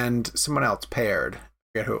and someone else paired. I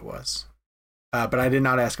forget who it was. But I did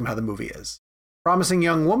not ask him how the movie is. Promising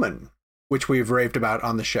Young Woman, which we've raved about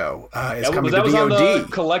on the show, is coming to VOD. On the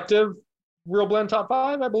collective Real Blend Top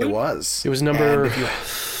 5, I believe? It was. It was number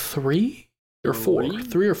 3 or 4?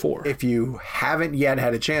 3 or 4. If you haven't yet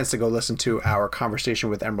had a chance to go listen to our conversation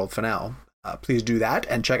with Emerald Fennell, please do that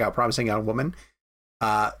and check out Promising Young Woman.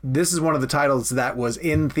 This is one of the titles that was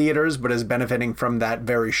in theaters but is benefiting from that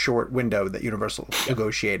very short window that Universal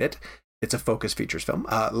negotiated. It's a Focus Features film.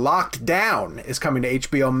 Locked Down is coming to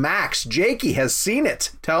HBO Max. Jakey has seen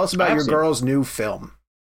it. Tell us about your girl's new film.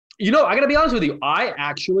 I got to be honest with you. I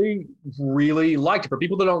actually really liked it. For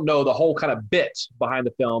people that don't know, the whole kind of bit behind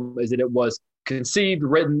the film is that it was conceived,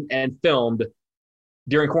 written, and filmed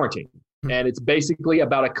during quarantine. And it's basically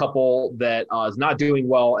about a couple that is not doing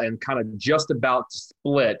well and kind of just about to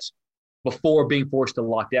split before being forced to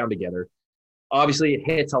lock down together. Obviously, it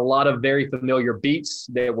hits a lot of very familiar beats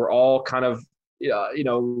that were all kind of,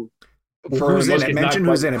 who's in it? Mention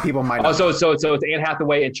who's in it. People might know. So it's Anne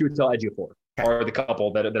Hathaway and Chiwetel Ejiofor, are the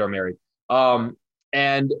couple that are married.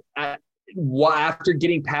 And after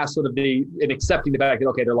getting past sort of and accepting the fact that,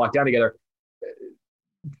 okay, they're locked down together,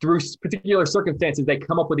 through particular circumstances, they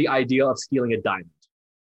come up with the idea of stealing a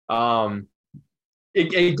diamond.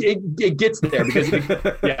 It gets there because,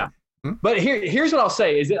 But here's what I'll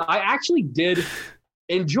say is that I actually did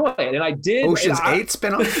enjoy it, and I did. Ocean's 8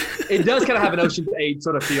 spinoff. It does kind of have an Ocean's 8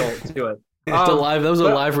 sort of feel to it. That was a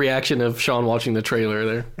live reaction of Sean watching the trailer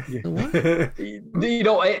there.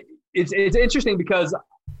 It's interesting because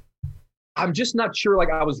I'm just not sure. Like,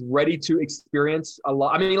 I was ready to experience a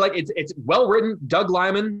lot. I mean, like, it's well written. Doug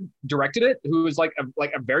Liman directed it, who is like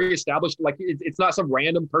a very established. Like, it's not some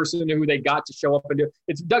random person who they got to show up and do.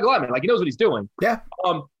 It's Doug Liman. Like, he knows what he's doing. Yeah.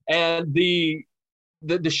 And the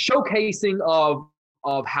showcasing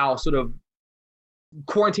of how sort of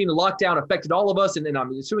quarantine and lockdown affected all of us, and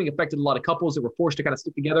I'm assuming affected a lot of couples that were forced to kind of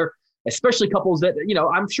stick together, especially couples that,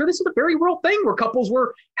 I'm sure this is a very real thing where couples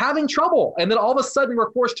were having trouble and then all of a sudden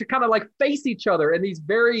were forced to kind of like face each other in these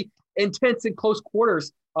very intense and close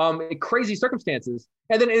quarters, in crazy circumstances.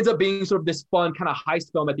 And then it ends up being sort of this fun kind of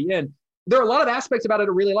heist film at the end. There are a lot of aspects about it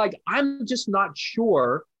I really like. I'm just not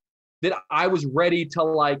sure that I was ready to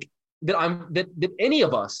like, that any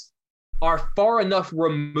of us are far enough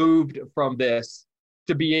removed from this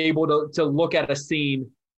to be able to look at a scene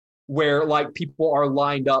where like people are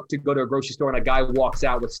lined up to go to a grocery store and a guy walks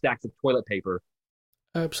out with stacks of toilet paper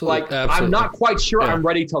Absolutely. Like, Absolutely. I'm not quite sure Yeah. I'm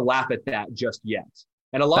ready to laugh at that just yet.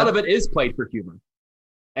 And a lot of it is played for humor.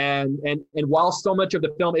 And while so much of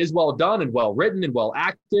the film is well done and well written and well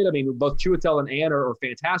acted, I mean, both Chiwetel and Anne are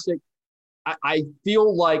fantastic. I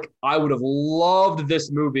feel like I would have loved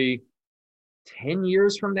this movie 10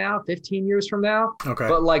 years from now, 15 years from now. Okay.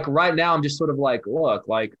 But like right now, I'm just sort of like, look,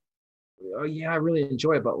 like, oh yeah, I really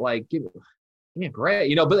enjoy it, but like, give me a break,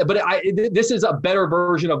 you know. But this is a better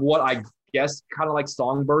version of what I guess kind of like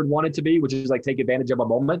Songbird wanted to be, which is like take advantage of a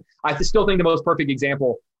moment. I still think the most perfect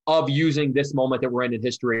example of using this moment that we're in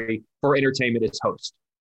history for entertainment is Host.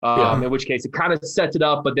 In which case it kind of sets it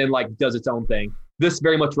up, but then like does its own thing. This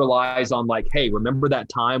very much relies on like, hey, remember that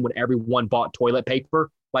time when everyone bought toilet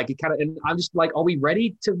paper? Like it kind of, and I'm just like, are we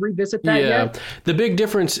ready to revisit that yet? The big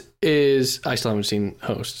difference is I still haven't seen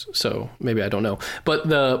Host, so maybe I don't know.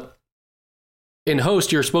 But in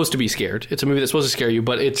Host, you're supposed to be scared. It's a movie that's supposed to scare you,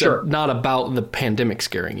 but it's not about the pandemic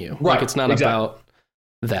scaring you. Right. Like it's not about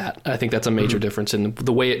that. I think that's a major difference in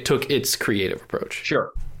the way it took its creative approach.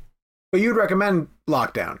 Sure. But you'd recommend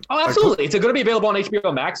Lockdown? Oh, absolutely. It's going to be available on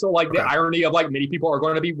HBO Max. So, like, the irony of, like, many people are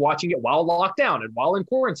going to be watching it while locked down and while in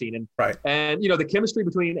quarantine. And you know, the chemistry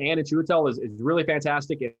between Anne and Chiwetel is really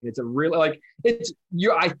fantastic. And it's a really, like,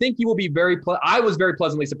 I think you will be I was very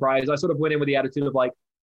pleasantly surprised. I sort of went in with the attitude of, like,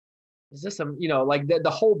 is this some, you know, like the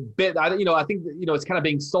whole bit, I think, you know, it's kind of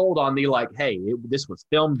being sold on the, like, hey, this was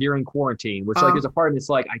filmed during quarantine, which, like, is a part of it's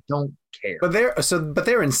like, I don't care. But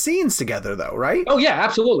they're in scenes together though, right? Oh yeah,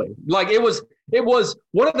 absolutely. Like it was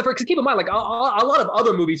one of the first, 'cause keep in mind, like a lot of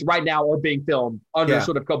other movies right now are being filmed under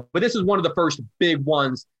sort of COVID, but this is one of the first big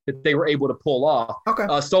ones that they were able to pull off. Okay.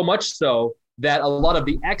 So much so that a lot of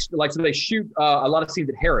the extra, like, so they shoot a lot of scenes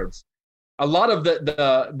at Harrods. A lot of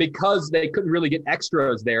the because they couldn't really get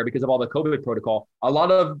extras there because of all the COVID protocol, a lot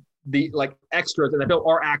of the like extras in the film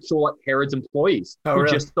are actual like, Harrods employees who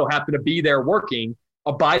just so happen to be there working,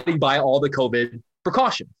 abiding by all the COVID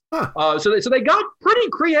precautions. Huh. So they got pretty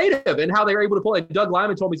creative in how they were able to pull it. Doug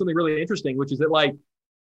Liman told me something really interesting, which is that like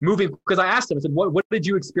moving, because I asked him, I said, what did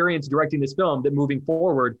you experience directing this film that moving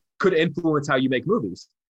forward could influence how you make movies?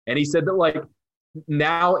 And he said that like,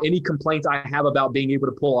 now any complaints I have about being able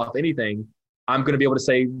to pull off anything, I'm going to be able to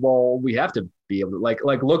say, well, we have to be able to like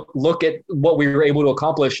look at what we were able to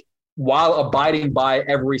accomplish while abiding by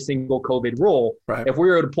every single COVID rule. Right. If we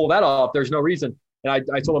were able to pull that off, there's no reason. And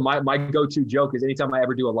I told him my go-to joke is anytime I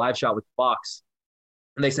ever do a live shot with Fox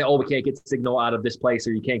and they say, oh, we can't get signal out of this place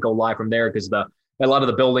or you can't go live from there because a lot of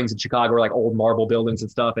the buildings in Chicago are like old marble buildings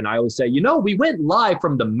and stuff. And I always say, you know, we went live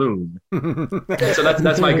from the moon. So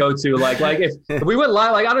that's my go-to. Like if we went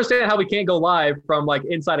live, like I understand how we can't go live from like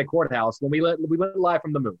inside a courthouse when we went live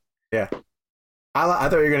from the moon. Yeah. I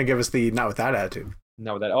thought you were going to give us the not with that attitude.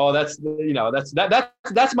 Not with that. Oh,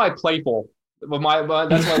 that's my playful. That's why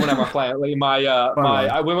whenever I play like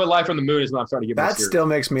we went live from the moon is when I'm starting to get that still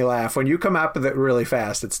makes me laugh when you come up with it really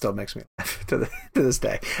fast. It still makes me laugh to this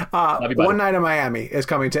day. One Night in Miami is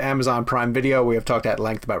coming to Amazon Prime Video. We have talked at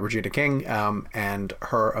length about Regina King and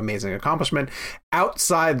her amazing accomplishment.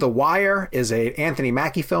 Outside the Wire is a Anthony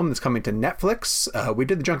Mackie film that's coming to Netflix. We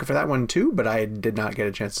did the junket for that one too, but I did not get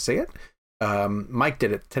a chance to see it. Mike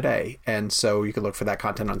did it today, and so you can look for that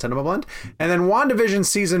content on Cinema Blend. And then WandaVision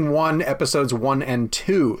Season 1, Episodes 1 and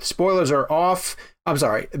 2. Spoilers are off. I'm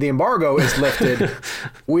sorry, the embargo is lifted.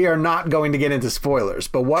 We are not going to get into spoilers,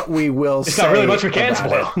 but what we will say... It's not really much we can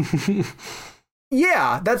spoil.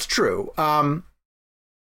 Yeah, that's true.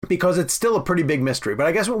 Because it's still a pretty big mystery. But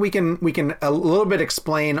I guess what we can a little bit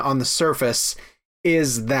explain on the surface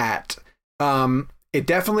is that... it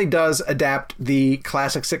definitely does adapt the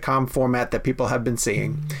classic sitcom format that people have been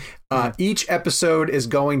seeing. Each episode is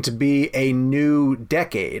going to be a new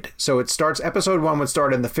decade. So it starts, episode 1 would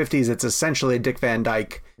start in the 50s. It's essentially a Dick Van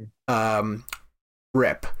Dyke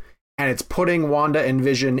rip. And it's putting Wanda and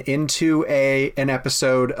Vision into an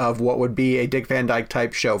episode of what would be a Dick Van Dyke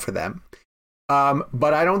type show for them.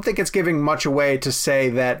 But I don't think it's giving much away to say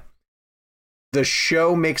that the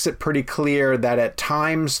show makes it pretty clear that at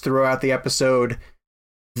times throughout the episode,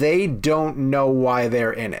 they don't know why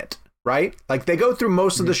they're in it, right? Like they go through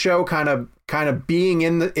most of the show kind of being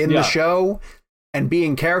in the show and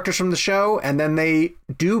being characters from the show, and then they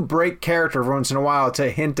do break character once in a while to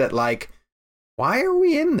hint at like, why are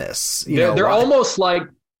we in this? They're almost like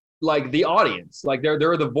the audience, like they're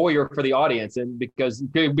the voyeur for the audience, and because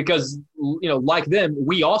you know, like them,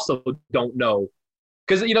 we also don't know,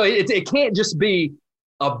 because you know it can't just be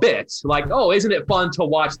a bit like, oh, isn't it fun to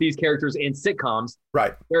watch these characters in sitcoms?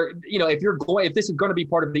 Right. You know, if this is going to be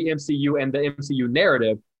part of the MCU and the MCU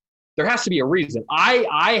narrative, there has to be a reason.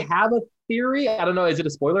 I have a theory. I don't know. Is it a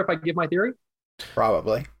spoiler if I give my theory?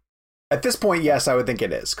 Probably. At this point, yes, I would think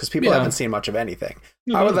it is because people haven't seen much of anything.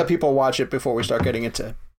 Mm-hmm. I would let people watch it before we start getting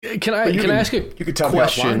into. Can I ask a question? You can tell me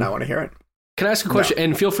offline. I want to hear it. Can I ask a question?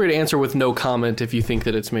 And feel free to answer with no comment if you think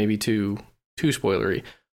that it's maybe too spoilery.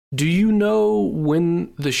 Do you know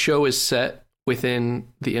when the show is set within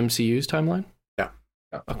the MCU's timeline? No.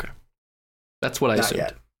 Okay. That's what I assumed.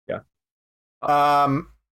 Yet. Yeah.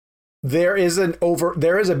 There is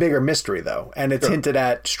a bigger mystery though, and it's hinted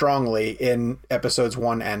at strongly in episodes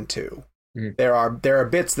 1 and 2. Mm-hmm. There are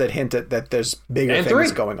bits that hint at that there's bigger things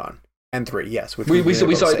 3. Going on. And 3, yes. Which we've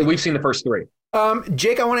seen the first 3.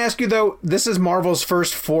 Jake, I want to ask you though, this is Marvel's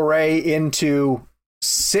first foray into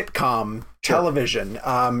sitcom television.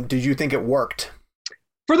 Did you think it worked?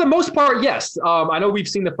 For the most part, yes. I know we've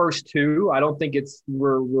seen the first 2. I don't think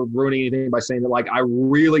we're ruining anything by saying that. Like, I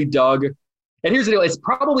really dug. And here's the deal: it's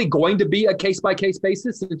probably going to be a case by case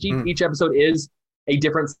basis, since each episode is a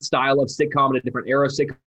different style of sitcom and a different era of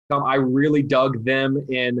sitcom. I really dug them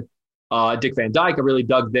in Dick Van Dyke. I really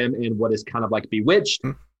dug them in what is kind of like Bewitched.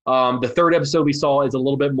 The third episode we saw is a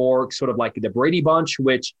little bit more sort of like the Brady Bunch,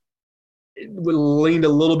 which leaned a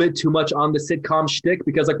little bit too much on the sitcom shtick,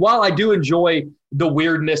 because like while I do enjoy the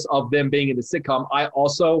weirdness of them being in the sitcom, I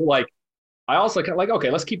also kind of like, okay,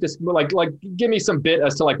 let's keep this like give me some bit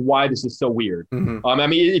as to like why this is so weird. Mm-hmm. I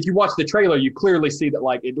mean, if you watch the trailer, you clearly see that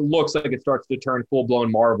like it looks like it starts to turn full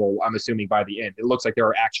blown Marvel. I'm assuming by the end, it looks like there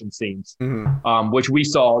are action scenes, which we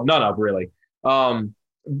saw none of really. And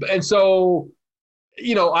so,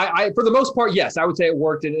 you know, I for the most part, yes, I would say it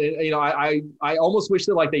worked. And you know, I almost wish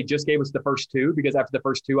that like they just gave us the first 2, because after the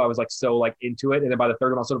first 2, I was like so like into it, and then by the third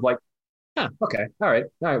one, I was sort of like, okay, all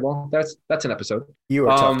right, well, that's an episode. You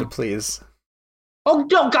are tough to please. Oh,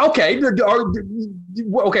 okay.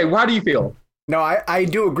 Okay, how do you feel? No, I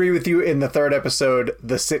do agree with you. In the third episode,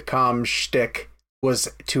 the sitcom shtick was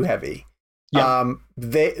too heavy. Yeah.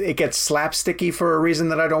 It gets slapsticky for a reason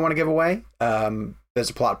that I don't want to give away. There's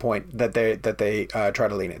a plot point that they try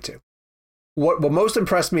to lean into. What most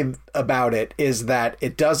impressed me about it is that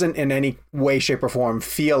it doesn't in any way, shape, or form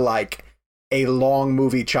feel like a long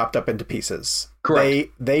movie chopped up into pieces.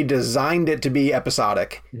 Correct. They designed it to be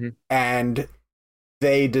episodic, and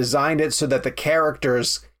they designed it so that the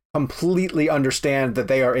characters completely understand that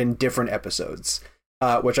they are in different episodes,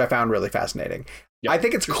 which I found really fascinating. Yep. I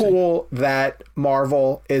think it's cool that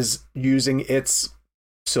Marvel is using its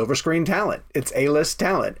silver screen talent, its A-list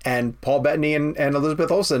talent, and Paul Bettany and Elizabeth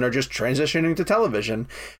Olsen are just transitioning to television.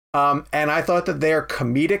 And I thought that their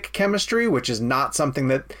comedic chemistry, which is not something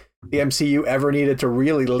that the MCU ever needed to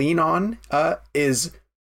really lean on, is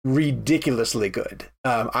ridiculously good.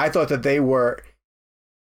 I thought that they were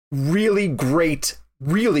really great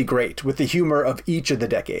with the humor of each of the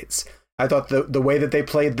decades. I thought the way that they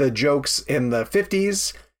played the jokes in the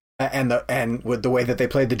 50s and with the way that they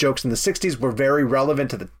played the jokes in the 60s were very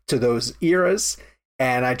relevant to those eras.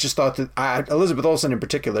 And I just thought that Elizabeth Olsen in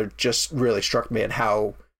particular just really struck me at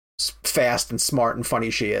how fast and smart and funny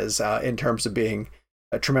she is in terms of being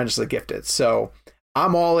tremendously gifted. So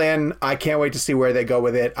I'm all in. I can't wait to see where they go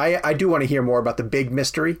with it. I do want to hear more about the big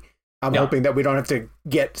mystery. I'm hoping that we don't have to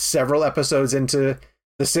get several episodes into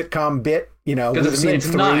the sitcom bit. You know, because it's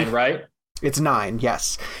 3. 9, right? It's 9.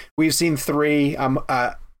 Yes, we've seen 3.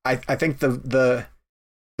 I think the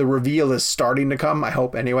reveal is starting to come. I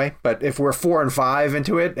hope anyway. But if we're 4 and 5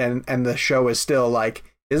 into it, and the show is still like,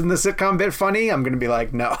 isn't the sitcom bit funny? I'm going to be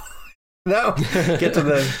like, no. Get to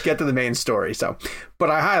the main story. So, but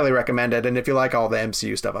I highly recommend it. And if you like all the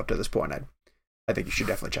MCU stuff up to this point, I think you should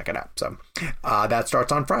definitely check it out. So that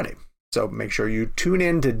starts on Friday. So make sure you tune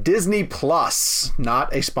in to Disney Plus,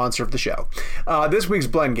 not a sponsor of the show. This week's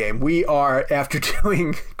Blend Game, we are, after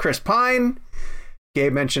doing Chris Pine,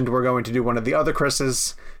 Gabe mentioned we're going to do one of the other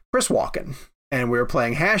Chris's, Chris Walken. And we're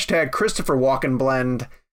playing hashtag Christopher Walken Blend,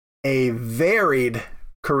 a varied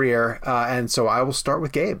career. And so I will start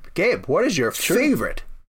with Gabe. Gabe, what is your favorite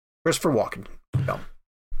Christopher Walken film?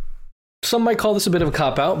 Some might call this a bit of a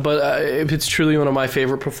cop-out, but it's truly one of my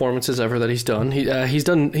favorite performances ever that he's done. He's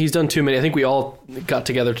done too many. I think we all got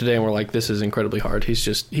together today and we're like, this is incredibly hard.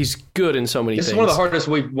 He's good in so many things. It's one of the hardest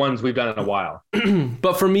ones we've done in a while.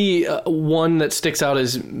 But for me, one that sticks out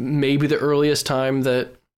is maybe the earliest time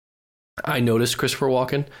that I noticed Christopher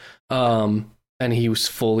Walken, and he was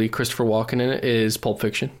fully Christopher Walken in it, is Pulp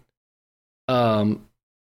Fiction.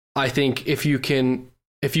 I think if you can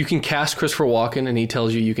cast Christopher Walken and he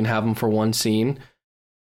tells you can have him for one scene,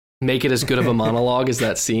 make it as good of a monologue as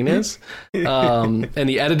that scene is. And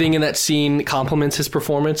the editing in that scene complements his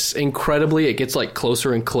performance incredibly. It gets like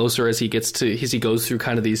closer and closer as he goes through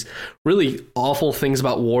kind of these really awful things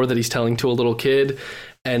about war that he's telling to a little kid.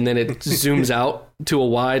 And then it zooms out to a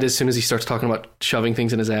wide as soon as he starts talking about shoving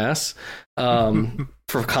things in his ass,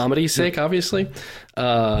 for comedy's sake, obviously.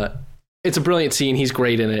 It's a brilliant scene. He's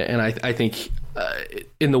great in it. And I think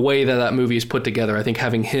in the way that movie is put together, I think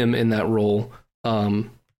having him in that role,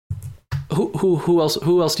 who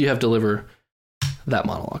else do you have deliver that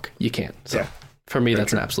monologue? You can't. So for me,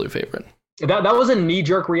 that's an absolute favorite. That was a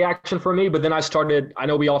knee-jerk reaction for me, but then I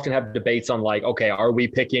know we often have debates on like, okay, are we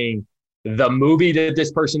picking the movie that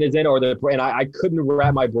this person is in, and I couldn't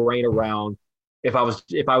wrap my brain around if I was,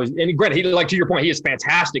 and granted, he, like to your point, he is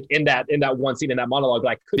fantastic in that one scene in that monologue,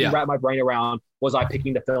 but I couldn't wrap my brain around, was I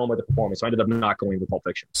picking the film or the performance? So I ended up not going with Pulp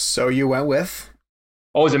Fiction. So you went with?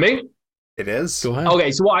 Oh, is it me? It is. Go ahead.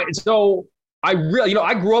 Okay, so I really,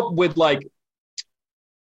 I grew up with like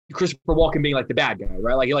Christopher Walken being like the bad guy,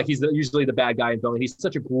 right? Like he's usually the bad guy in film. He's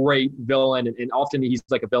such a great villain, and often he's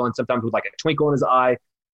like a villain sometimes with like a twinkle in his eye.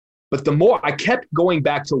 But the more I kept going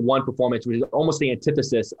back to one performance, which is almost the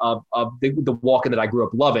antithesis of the Walken that I grew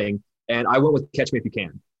up loving, and I went with Catch Me If You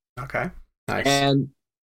Can. Okay, nice. And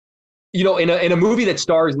in a movie that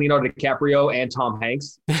stars Leonardo DiCaprio and Tom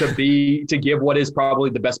Hanks, to give what is probably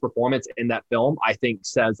the best performance in that film, I think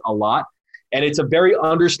says a lot. And it's a very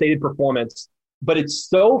understated performance, but it's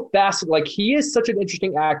so fascinating. Like, he is such an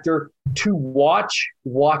interesting actor to watch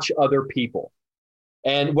other people.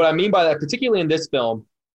 And what I mean by that, particularly in this film,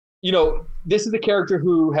 this is a character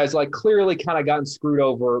who has like clearly kind of gotten screwed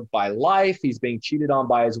over by life. He's being cheated on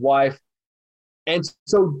by his wife. And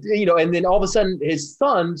so, and then all of a sudden his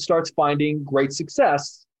son starts finding great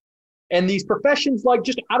success and these professions like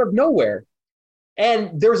just out of nowhere.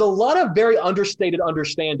 And there's a lot of very understated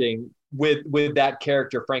understanding with that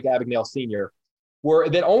character, Frank Abagnale Sr., where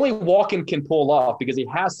that only Walken can pull off because he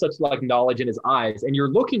has such like knowledge in his eyes. And you're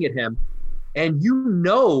looking at him and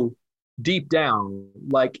deep down,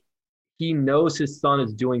 like, he knows his son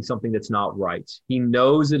is doing something that's not right. He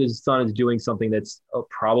knows that his son is doing something that's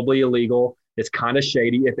probably illegal. It's kind of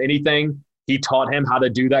shady. If anything, he taught him how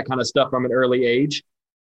to do that kind of stuff from an early age.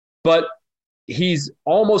 But he's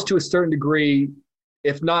almost to a certain degree,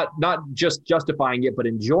 if not just justifying it, but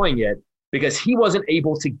enjoying it, because he wasn't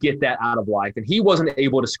able to get that out of life. And he wasn't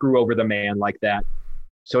able to screw over the man like that.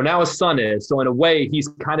 So now his son is. So in a way, he's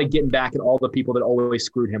kind of getting back at all the people that always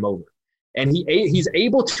screwed him over. And he's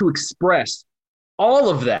able to express all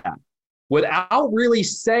of that without really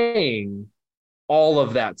saying all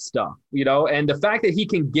of that stuff, and the fact that he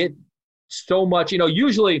can get so much,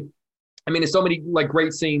 usually, I mean, in so many like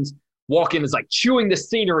great scenes, Walken is like chewing the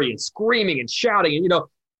scenery and screaming and shouting,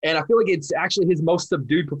 and I feel like it's actually his most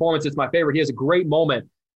subdued performance. It's my favorite. He has a great moment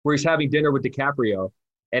where he's having dinner with DiCaprio,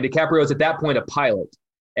 and DiCaprio is at that point a pilot.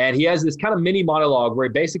 And he has this kind of mini monologue where he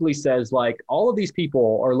basically says, like, all of these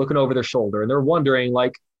people are looking over their shoulder and they're wondering,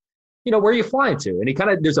 like, where are you flying to?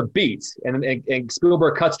 And there's a beat, and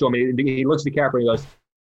Spielberg cuts to him and he looks at DiCaprio and he goes,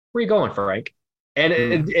 where are you going, Frank? And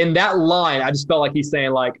in that line, I just felt like he's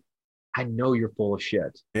saying, like, I know you're full of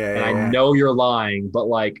shit. I know you're lying, but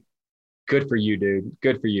like, good for you, dude.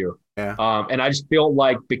 Good for you. Yeah. And I just feel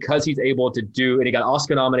like because he's able to and he got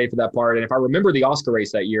Oscar nominated for that part. And if I remember the Oscar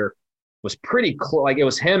race that year, was pretty close. Like, it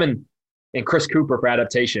was him and Chris Cooper for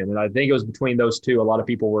adaptation. And I think it was between those two. A lot of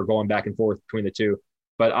people were going back and forth between the two.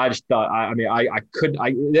 But I just thought, I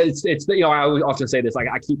always often say this, like,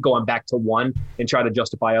 I keep going back to one and try to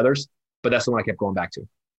justify others, but that's the one I kept going back to.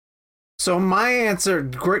 So my answer,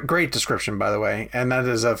 great description, by the way. And that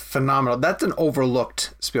is that's an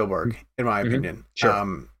overlooked Spielberg, in my opinion.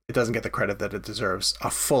 Sure. It doesn't get the credit that it deserves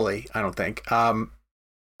fully, I don't think. Some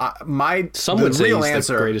would say he's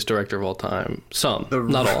the greatest director of all time.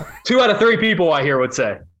 Not all. 2 out of 3 people I hear would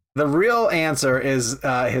say. The real answer is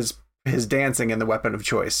his dancing in the Weapon of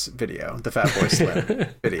Choice video, the Fatboy Slim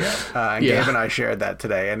video. Gabe and I shared that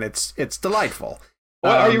today, and it's delightful.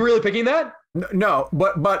 Well, are you really picking that? No,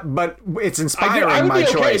 but it's inspiring my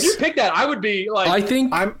choice. If you pick that, I would be like,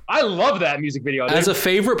 I love that music video. As a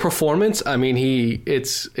favorite performance, I mean,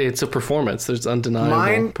 it's a performance. There's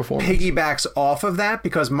undeniable performance. Piggybacks off of that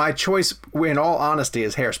because my choice, in all honesty,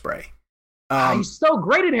 is Hairspray. He's so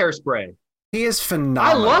great at Hairspray. He is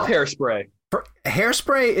phenomenal. I love Hairspray.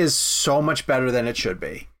 Hairspray is so much better than it should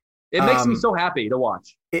be. It makes me so happy to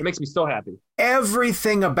watch. It makes me so happy.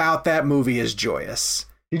 Everything about that movie is joyous.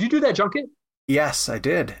 Did you do that junket? Yes, I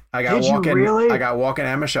did. I got Walken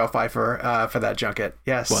and Michelle Pfeiffer for that junket.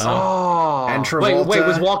 Yes. Wow. And Travolta. Wait,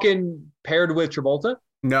 was Walken paired with Travolta?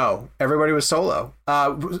 No, everybody was solo.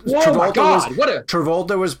 Oh my God!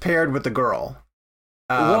 Travolta was paired with the girl.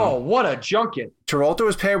 Whoa! What a junket! Travolta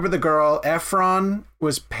was paired with the girl. Efron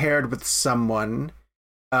was paired with someone,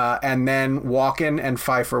 and then Walken and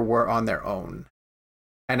Pfeiffer were on their own,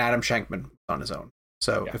 and Adam Shankman was on his own.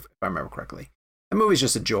 So, if I remember correctly, the movie's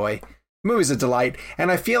just a joy. The movie's a delight,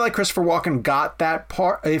 and I feel like Christopher Walken got that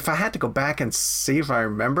part. If I had to go back and see if I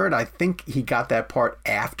remembered, I think he got that part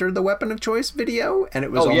after the Weapon of Choice video, and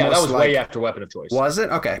it was that was way after Weapon of Choice. Was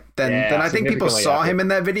it? Okay, then I think people saw him in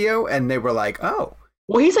that video, and they were like, "Oh,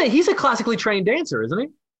 well, he's a classically trained dancer, isn't he?"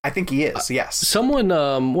 I think he is. Yes. Someone,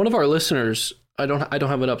 one of our listeners. I don't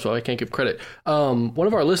have it up, so I can't give credit. One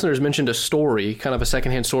of our listeners mentioned a story, kind of a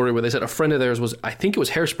secondhand story, where they said a friend of theirs was, I think it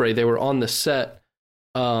was Hairspray. They were on the set.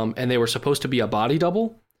 And they were supposed to be a body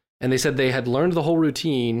double, and they said they had learned the whole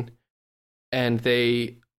routine, and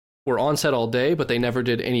they were on set all day, but they never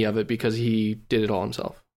did any of it because he did it all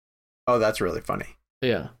himself. Oh, that's really funny.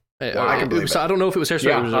 Yeah, well, I can believe it. I don't know if it was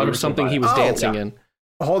Hairspray. It was something he was dancing in.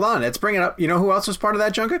 Hold on, let's bring it up. You know who else was part of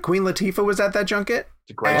that junket? Queen Latifah was at that junket.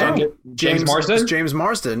 It's a great junket. James Marsden. James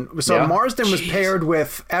Marsden. So Marsden was paired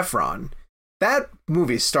with Efron. That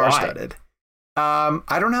movie's star-studded.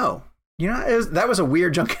 I don't know. That was a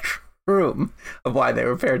weird junket room of why they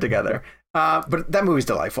were paired together. But that movie's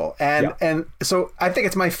delightful. And so I think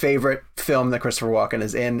it's my favorite film that Christopher Walken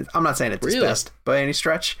is in. I'm not saying it's his best by any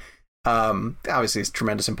stretch. Obviously, it's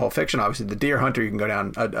tremendous in Pulp Fiction. Obviously, The Deer Hunter, you can go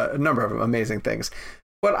down a number of amazing things.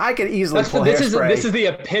 But I could easily pull Hairspray. This is the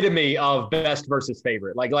epitome of best versus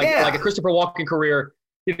favorite. Like a Christopher Walken career.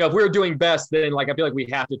 If we were doing best, then I feel like we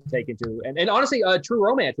have to take into and honestly, True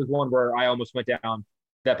Romance was one where I almost went down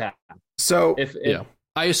that path. So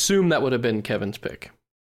I assume that would have been Kevin's pick.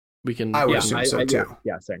 I would assume so too.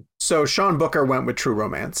 Yeah, same. So Sean Booker went with True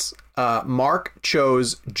Romance. Mark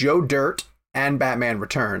chose Joe Dirt and Batman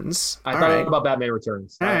Returns. I thought about Batman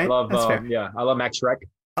Returns. I love I love Max Schreck.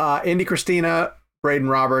 Indy Christina, Braden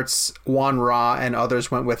Roberts, Juan Ra, and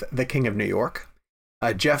others went with The King of New York.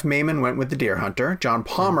 Jeff Mayman went with The Deer Hunter. John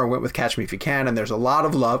Palmer went with Catch Me If You Can. And there's a lot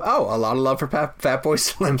of love. A lot of love for Fatboy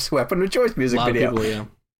Slim's Weapon of Choice music video. People, yeah.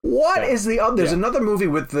 What is the other? There's another movie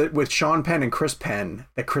with Sean Penn and Chris Penn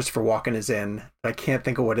that Christopher Walken is in. I can't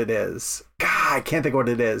think of what it is. God, I can't think of what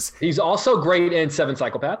it is. He's also great in Seven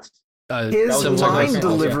Psychopaths. His line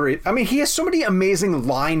delivery. I mean, he has so many amazing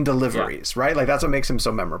line deliveries, right? Like that's what makes him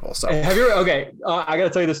so memorable. So have you? Okay, I got to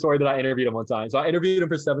tell you the story that I interviewed him one time. So I interviewed him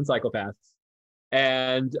for Seven Psychopaths.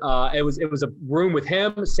 And it was a room with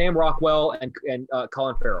him, Sam Rockwell, and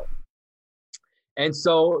Colin Farrell. And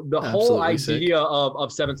so the whole idea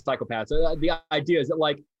of Seven Psychopaths, the idea is that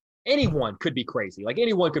like anyone could be crazy. Like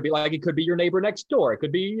anyone could be like, it could be your neighbor next door. It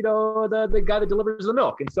could be, the guy that delivers the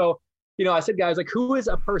milk. And so, I said, guys, like who is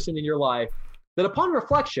a person in your life that upon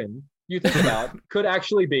reflection you think about could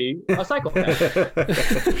actually be a psychopath?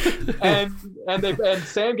 and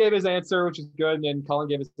Sam gave his answer, which is good. And Colin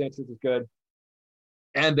gave his answer, which is good.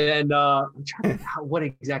 And then I'm trying to think what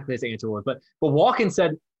exactly his answer was, but Walken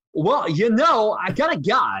said, well, I got a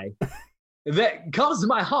guy that comes to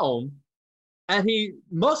my home and he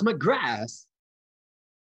mows my grass.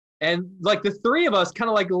 And like the three of us kind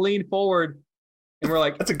of like lean forward and we're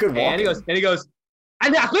like, that's a good Walken. And he goes,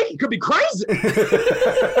 I think he could be crazy.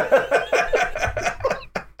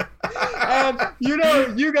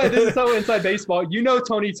 And you guys, this is so inside baseball.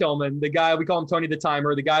 Tony Tillman, the guy, we call him Tony the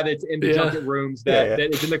Timer, the guy that's in the junket rooms that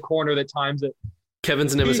is in the corner that times it.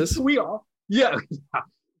 Kevin's nemesis. We all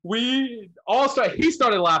started, he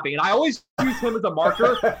started laughing. And I always use him as a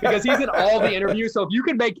marker because he's in all the interviews. So if you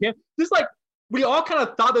can make him, just like, we all kind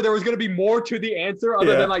of thought that there was going to be more to the answer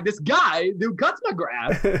other than like this guy who cuts my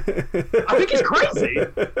grass. I think he's crazy.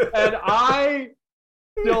 And I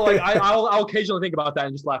still I'll occasionally think about that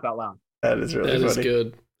and just laugh out loud. That is really funny. That is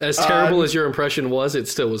good. As terrible as your impression was, it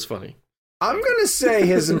still was funny. I'm going to say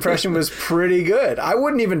his impression was pretty good. I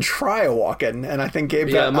wouldn't even try a Walken, and I think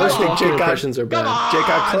Gabe got... most Walken impressions are bad. Jake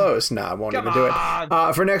got close. No, I won't even do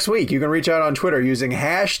it. For next week, you can reach out on Twitter using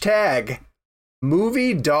hashtag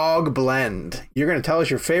Movie Dog Blend. You're going to tell us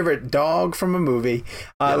your favorite dog from a movie.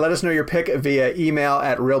 Let us know your pick via email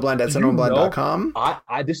at realblend@cineblend.com.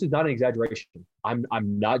 This is not an exaggeration. I'm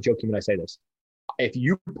not joking when I say this. If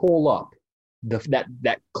you pull up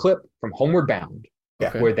that clip from Homeward Bound,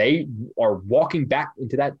 where they are walking back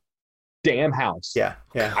into that damn house, I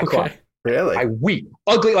cry. Really? I weep.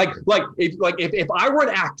 Ugly, if I were an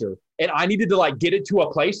actor and I needed to like get it to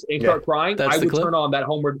a place and start crying, I would turn on that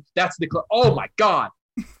Homeward. That's the clip. Oh my God.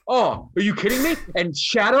 Oh, are you kidding me? And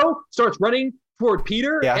Shadow starts running toward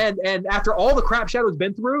Peter, and after all the crap Shadow's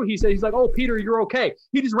been through, he's like, "Oh, Peter, you're okay."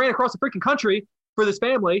 He just ran across the freaking country for this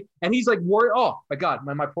family, and he's like worried. Oh my God,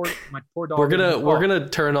 my poor dog. We're gonna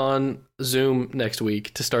turn on Zoom next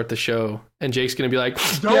week to start the show, and Jake's gonna be like,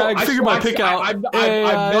 I figured my pick out. I'm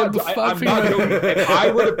not joking. If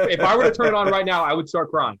I were to turn it on right now, I would start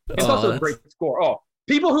crying. It's also a great score. Oh,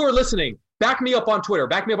 people who are listening, back me up on Twitter,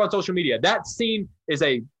 back me up on social media. That scene is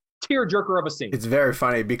a tearjerker of a scene. It's very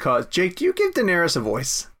funny because, Jake, do you give Daenerys a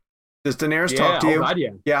voice? Does Daenerys talk to you? God,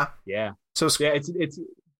 yeah. Yeah. So yeah,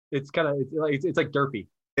 it's kind of it's like derpy.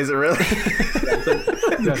 Is it really?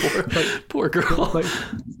 Poor girl.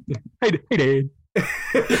 Hey, Dad.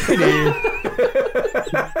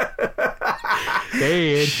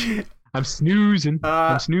 Dad, I'm snoozing.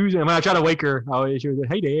 And when I try to wake her, she was like,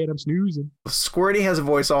 "Hey, Dad, I'm snoozing." Squirty has a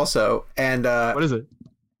voice also, and what is it?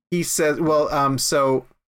 He says, so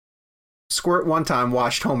Squirt one time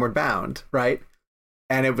watched Homeward Bound, right?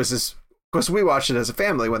 And it was this. Of course, we watched it as a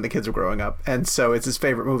family when the kids were growing up, and so it's his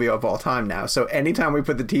favorite movie of all time now. So anytime we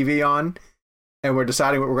put the TV on and we're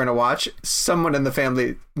deciding what we're going to watch, someone in the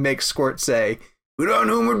family makes Squirt say, "Put on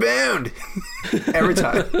Homeward Bound." Every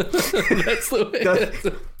time. That's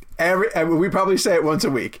the way. We probably say it once a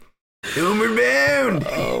week. Homeward Bound.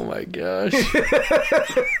 Oh my gosh.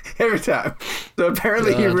 Every time. So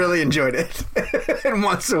apparently he really enjoyed it and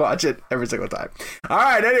wants to watch it every single time. All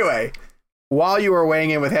right, anyway. While you are weighing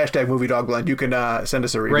in with #MovieDogBlend, you can send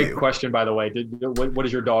us a review. Great question, by the way. What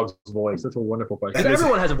is your dog's voice? That's a wonderful question.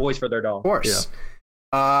 Everyone has a voice for their dog. Of course.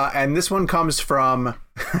 Yeah. And this one comes from...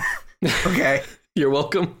 Okay. You're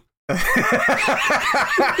welcome.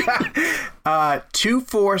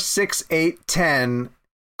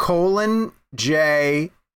 246810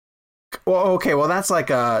 J... Well, okay, well, that's like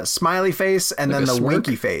a smiley face and like then the smirk?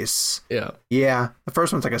 Winky face. Yeah. Yeah. The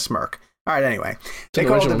first one's like a smirk. All right, anyway. They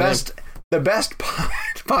call it the best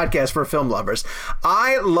podcast for film lovers.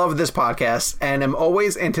 I love this podcast and am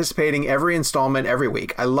always anticipating every installment every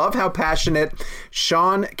week. I love how passionate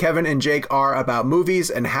Sean, Kevin, and Jake are about movies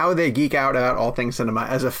and how they geek out about all things cinema.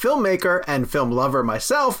 As a filmmaker and film lover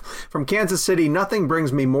myself from Kansas City, nothing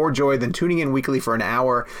brings me more joy than tuning in weekly for an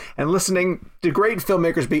hour and listening to great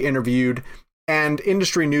filmmakers be interviewed and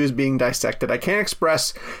industry news being dissected. I can't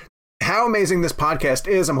express how amazing this podcast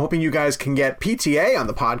is. I'm hoping you guys can get PTA on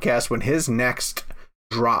the podcast when his next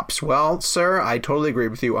drops. Well, sir, I totally agree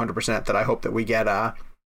with you 100% that I hope that we get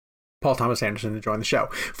Paul Thomas Anderson to join the show.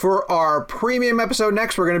 For our premium episode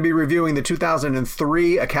next, we're going to be reviewing the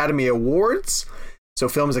 2003 Academy Awards. So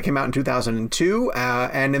films that came out in 2002.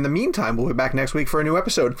 And in the meantime, we'll be back next week for a new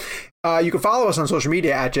episode. You can follow us on social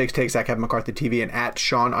media at Jake's Takes, at Kevin McCarthy TV, and at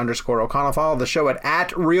Sean_O'Connell. Follow the show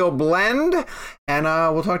at Real Blend. And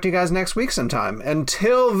we'll talk to you guys next week sometime.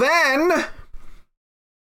 Until then,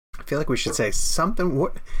 I feel like we should say something.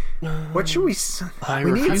 What should we say?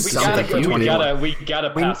 We need something. We gotta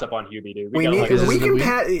pass up on Hubie, dude.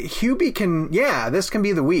 Hubie can, this can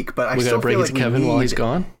be the week, but I still feel like Kevin while he's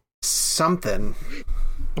gone. Something.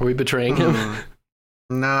 Are we betraying him?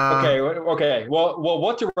 Nah. Okay. Well,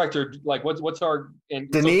 what director? Like, what's our?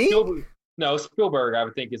 Denis? Spielberg. I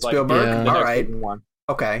would think is like Spielberg. The all right. one.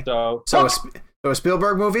 Okay. So a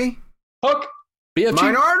Spielberg movie. Hook. BFG.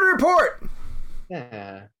 Minority Report.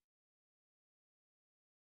 Yeah.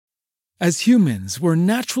 As humans, we're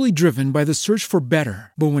naturally driven by the search for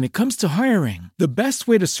better. But when it comes to hiring, the best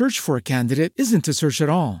way to search for a candidate isn't to search at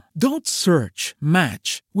all. Don't search,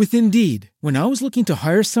 match with Indeed. When I was looking to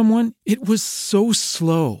hire someone, it was so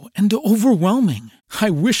slow and overwhelming.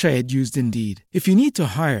 I wish I had used Indeed. If you need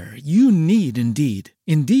to hire, you need Indeed.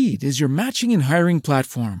 Indeed is your matching and hiring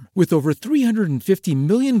platform with over 350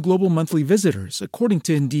 million global monthly visitors, according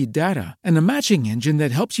to Indeed data, and a matching engine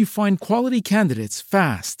that helps you find quality candidates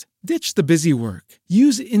fast. Ditch the busy work.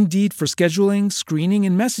 Use Indeed for scheduling, screening,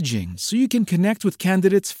 and messaging so you can connect with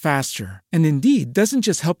candidates faster. And Indeed doesn't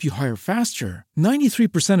just help you hire faster.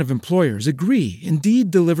 93% of employers agree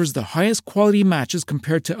Indeed delivers the highest quality matches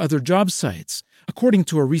compared to other job sites, according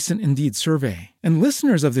to a recent Indeed survey. And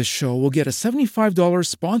listeners of this show will get a $75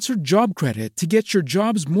 sponsored job credit to get your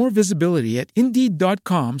jobs more visibility at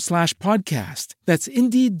Indeed.com/podcast. That's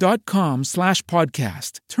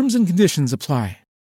Indeed.com/podcast. Terms and conditions apply.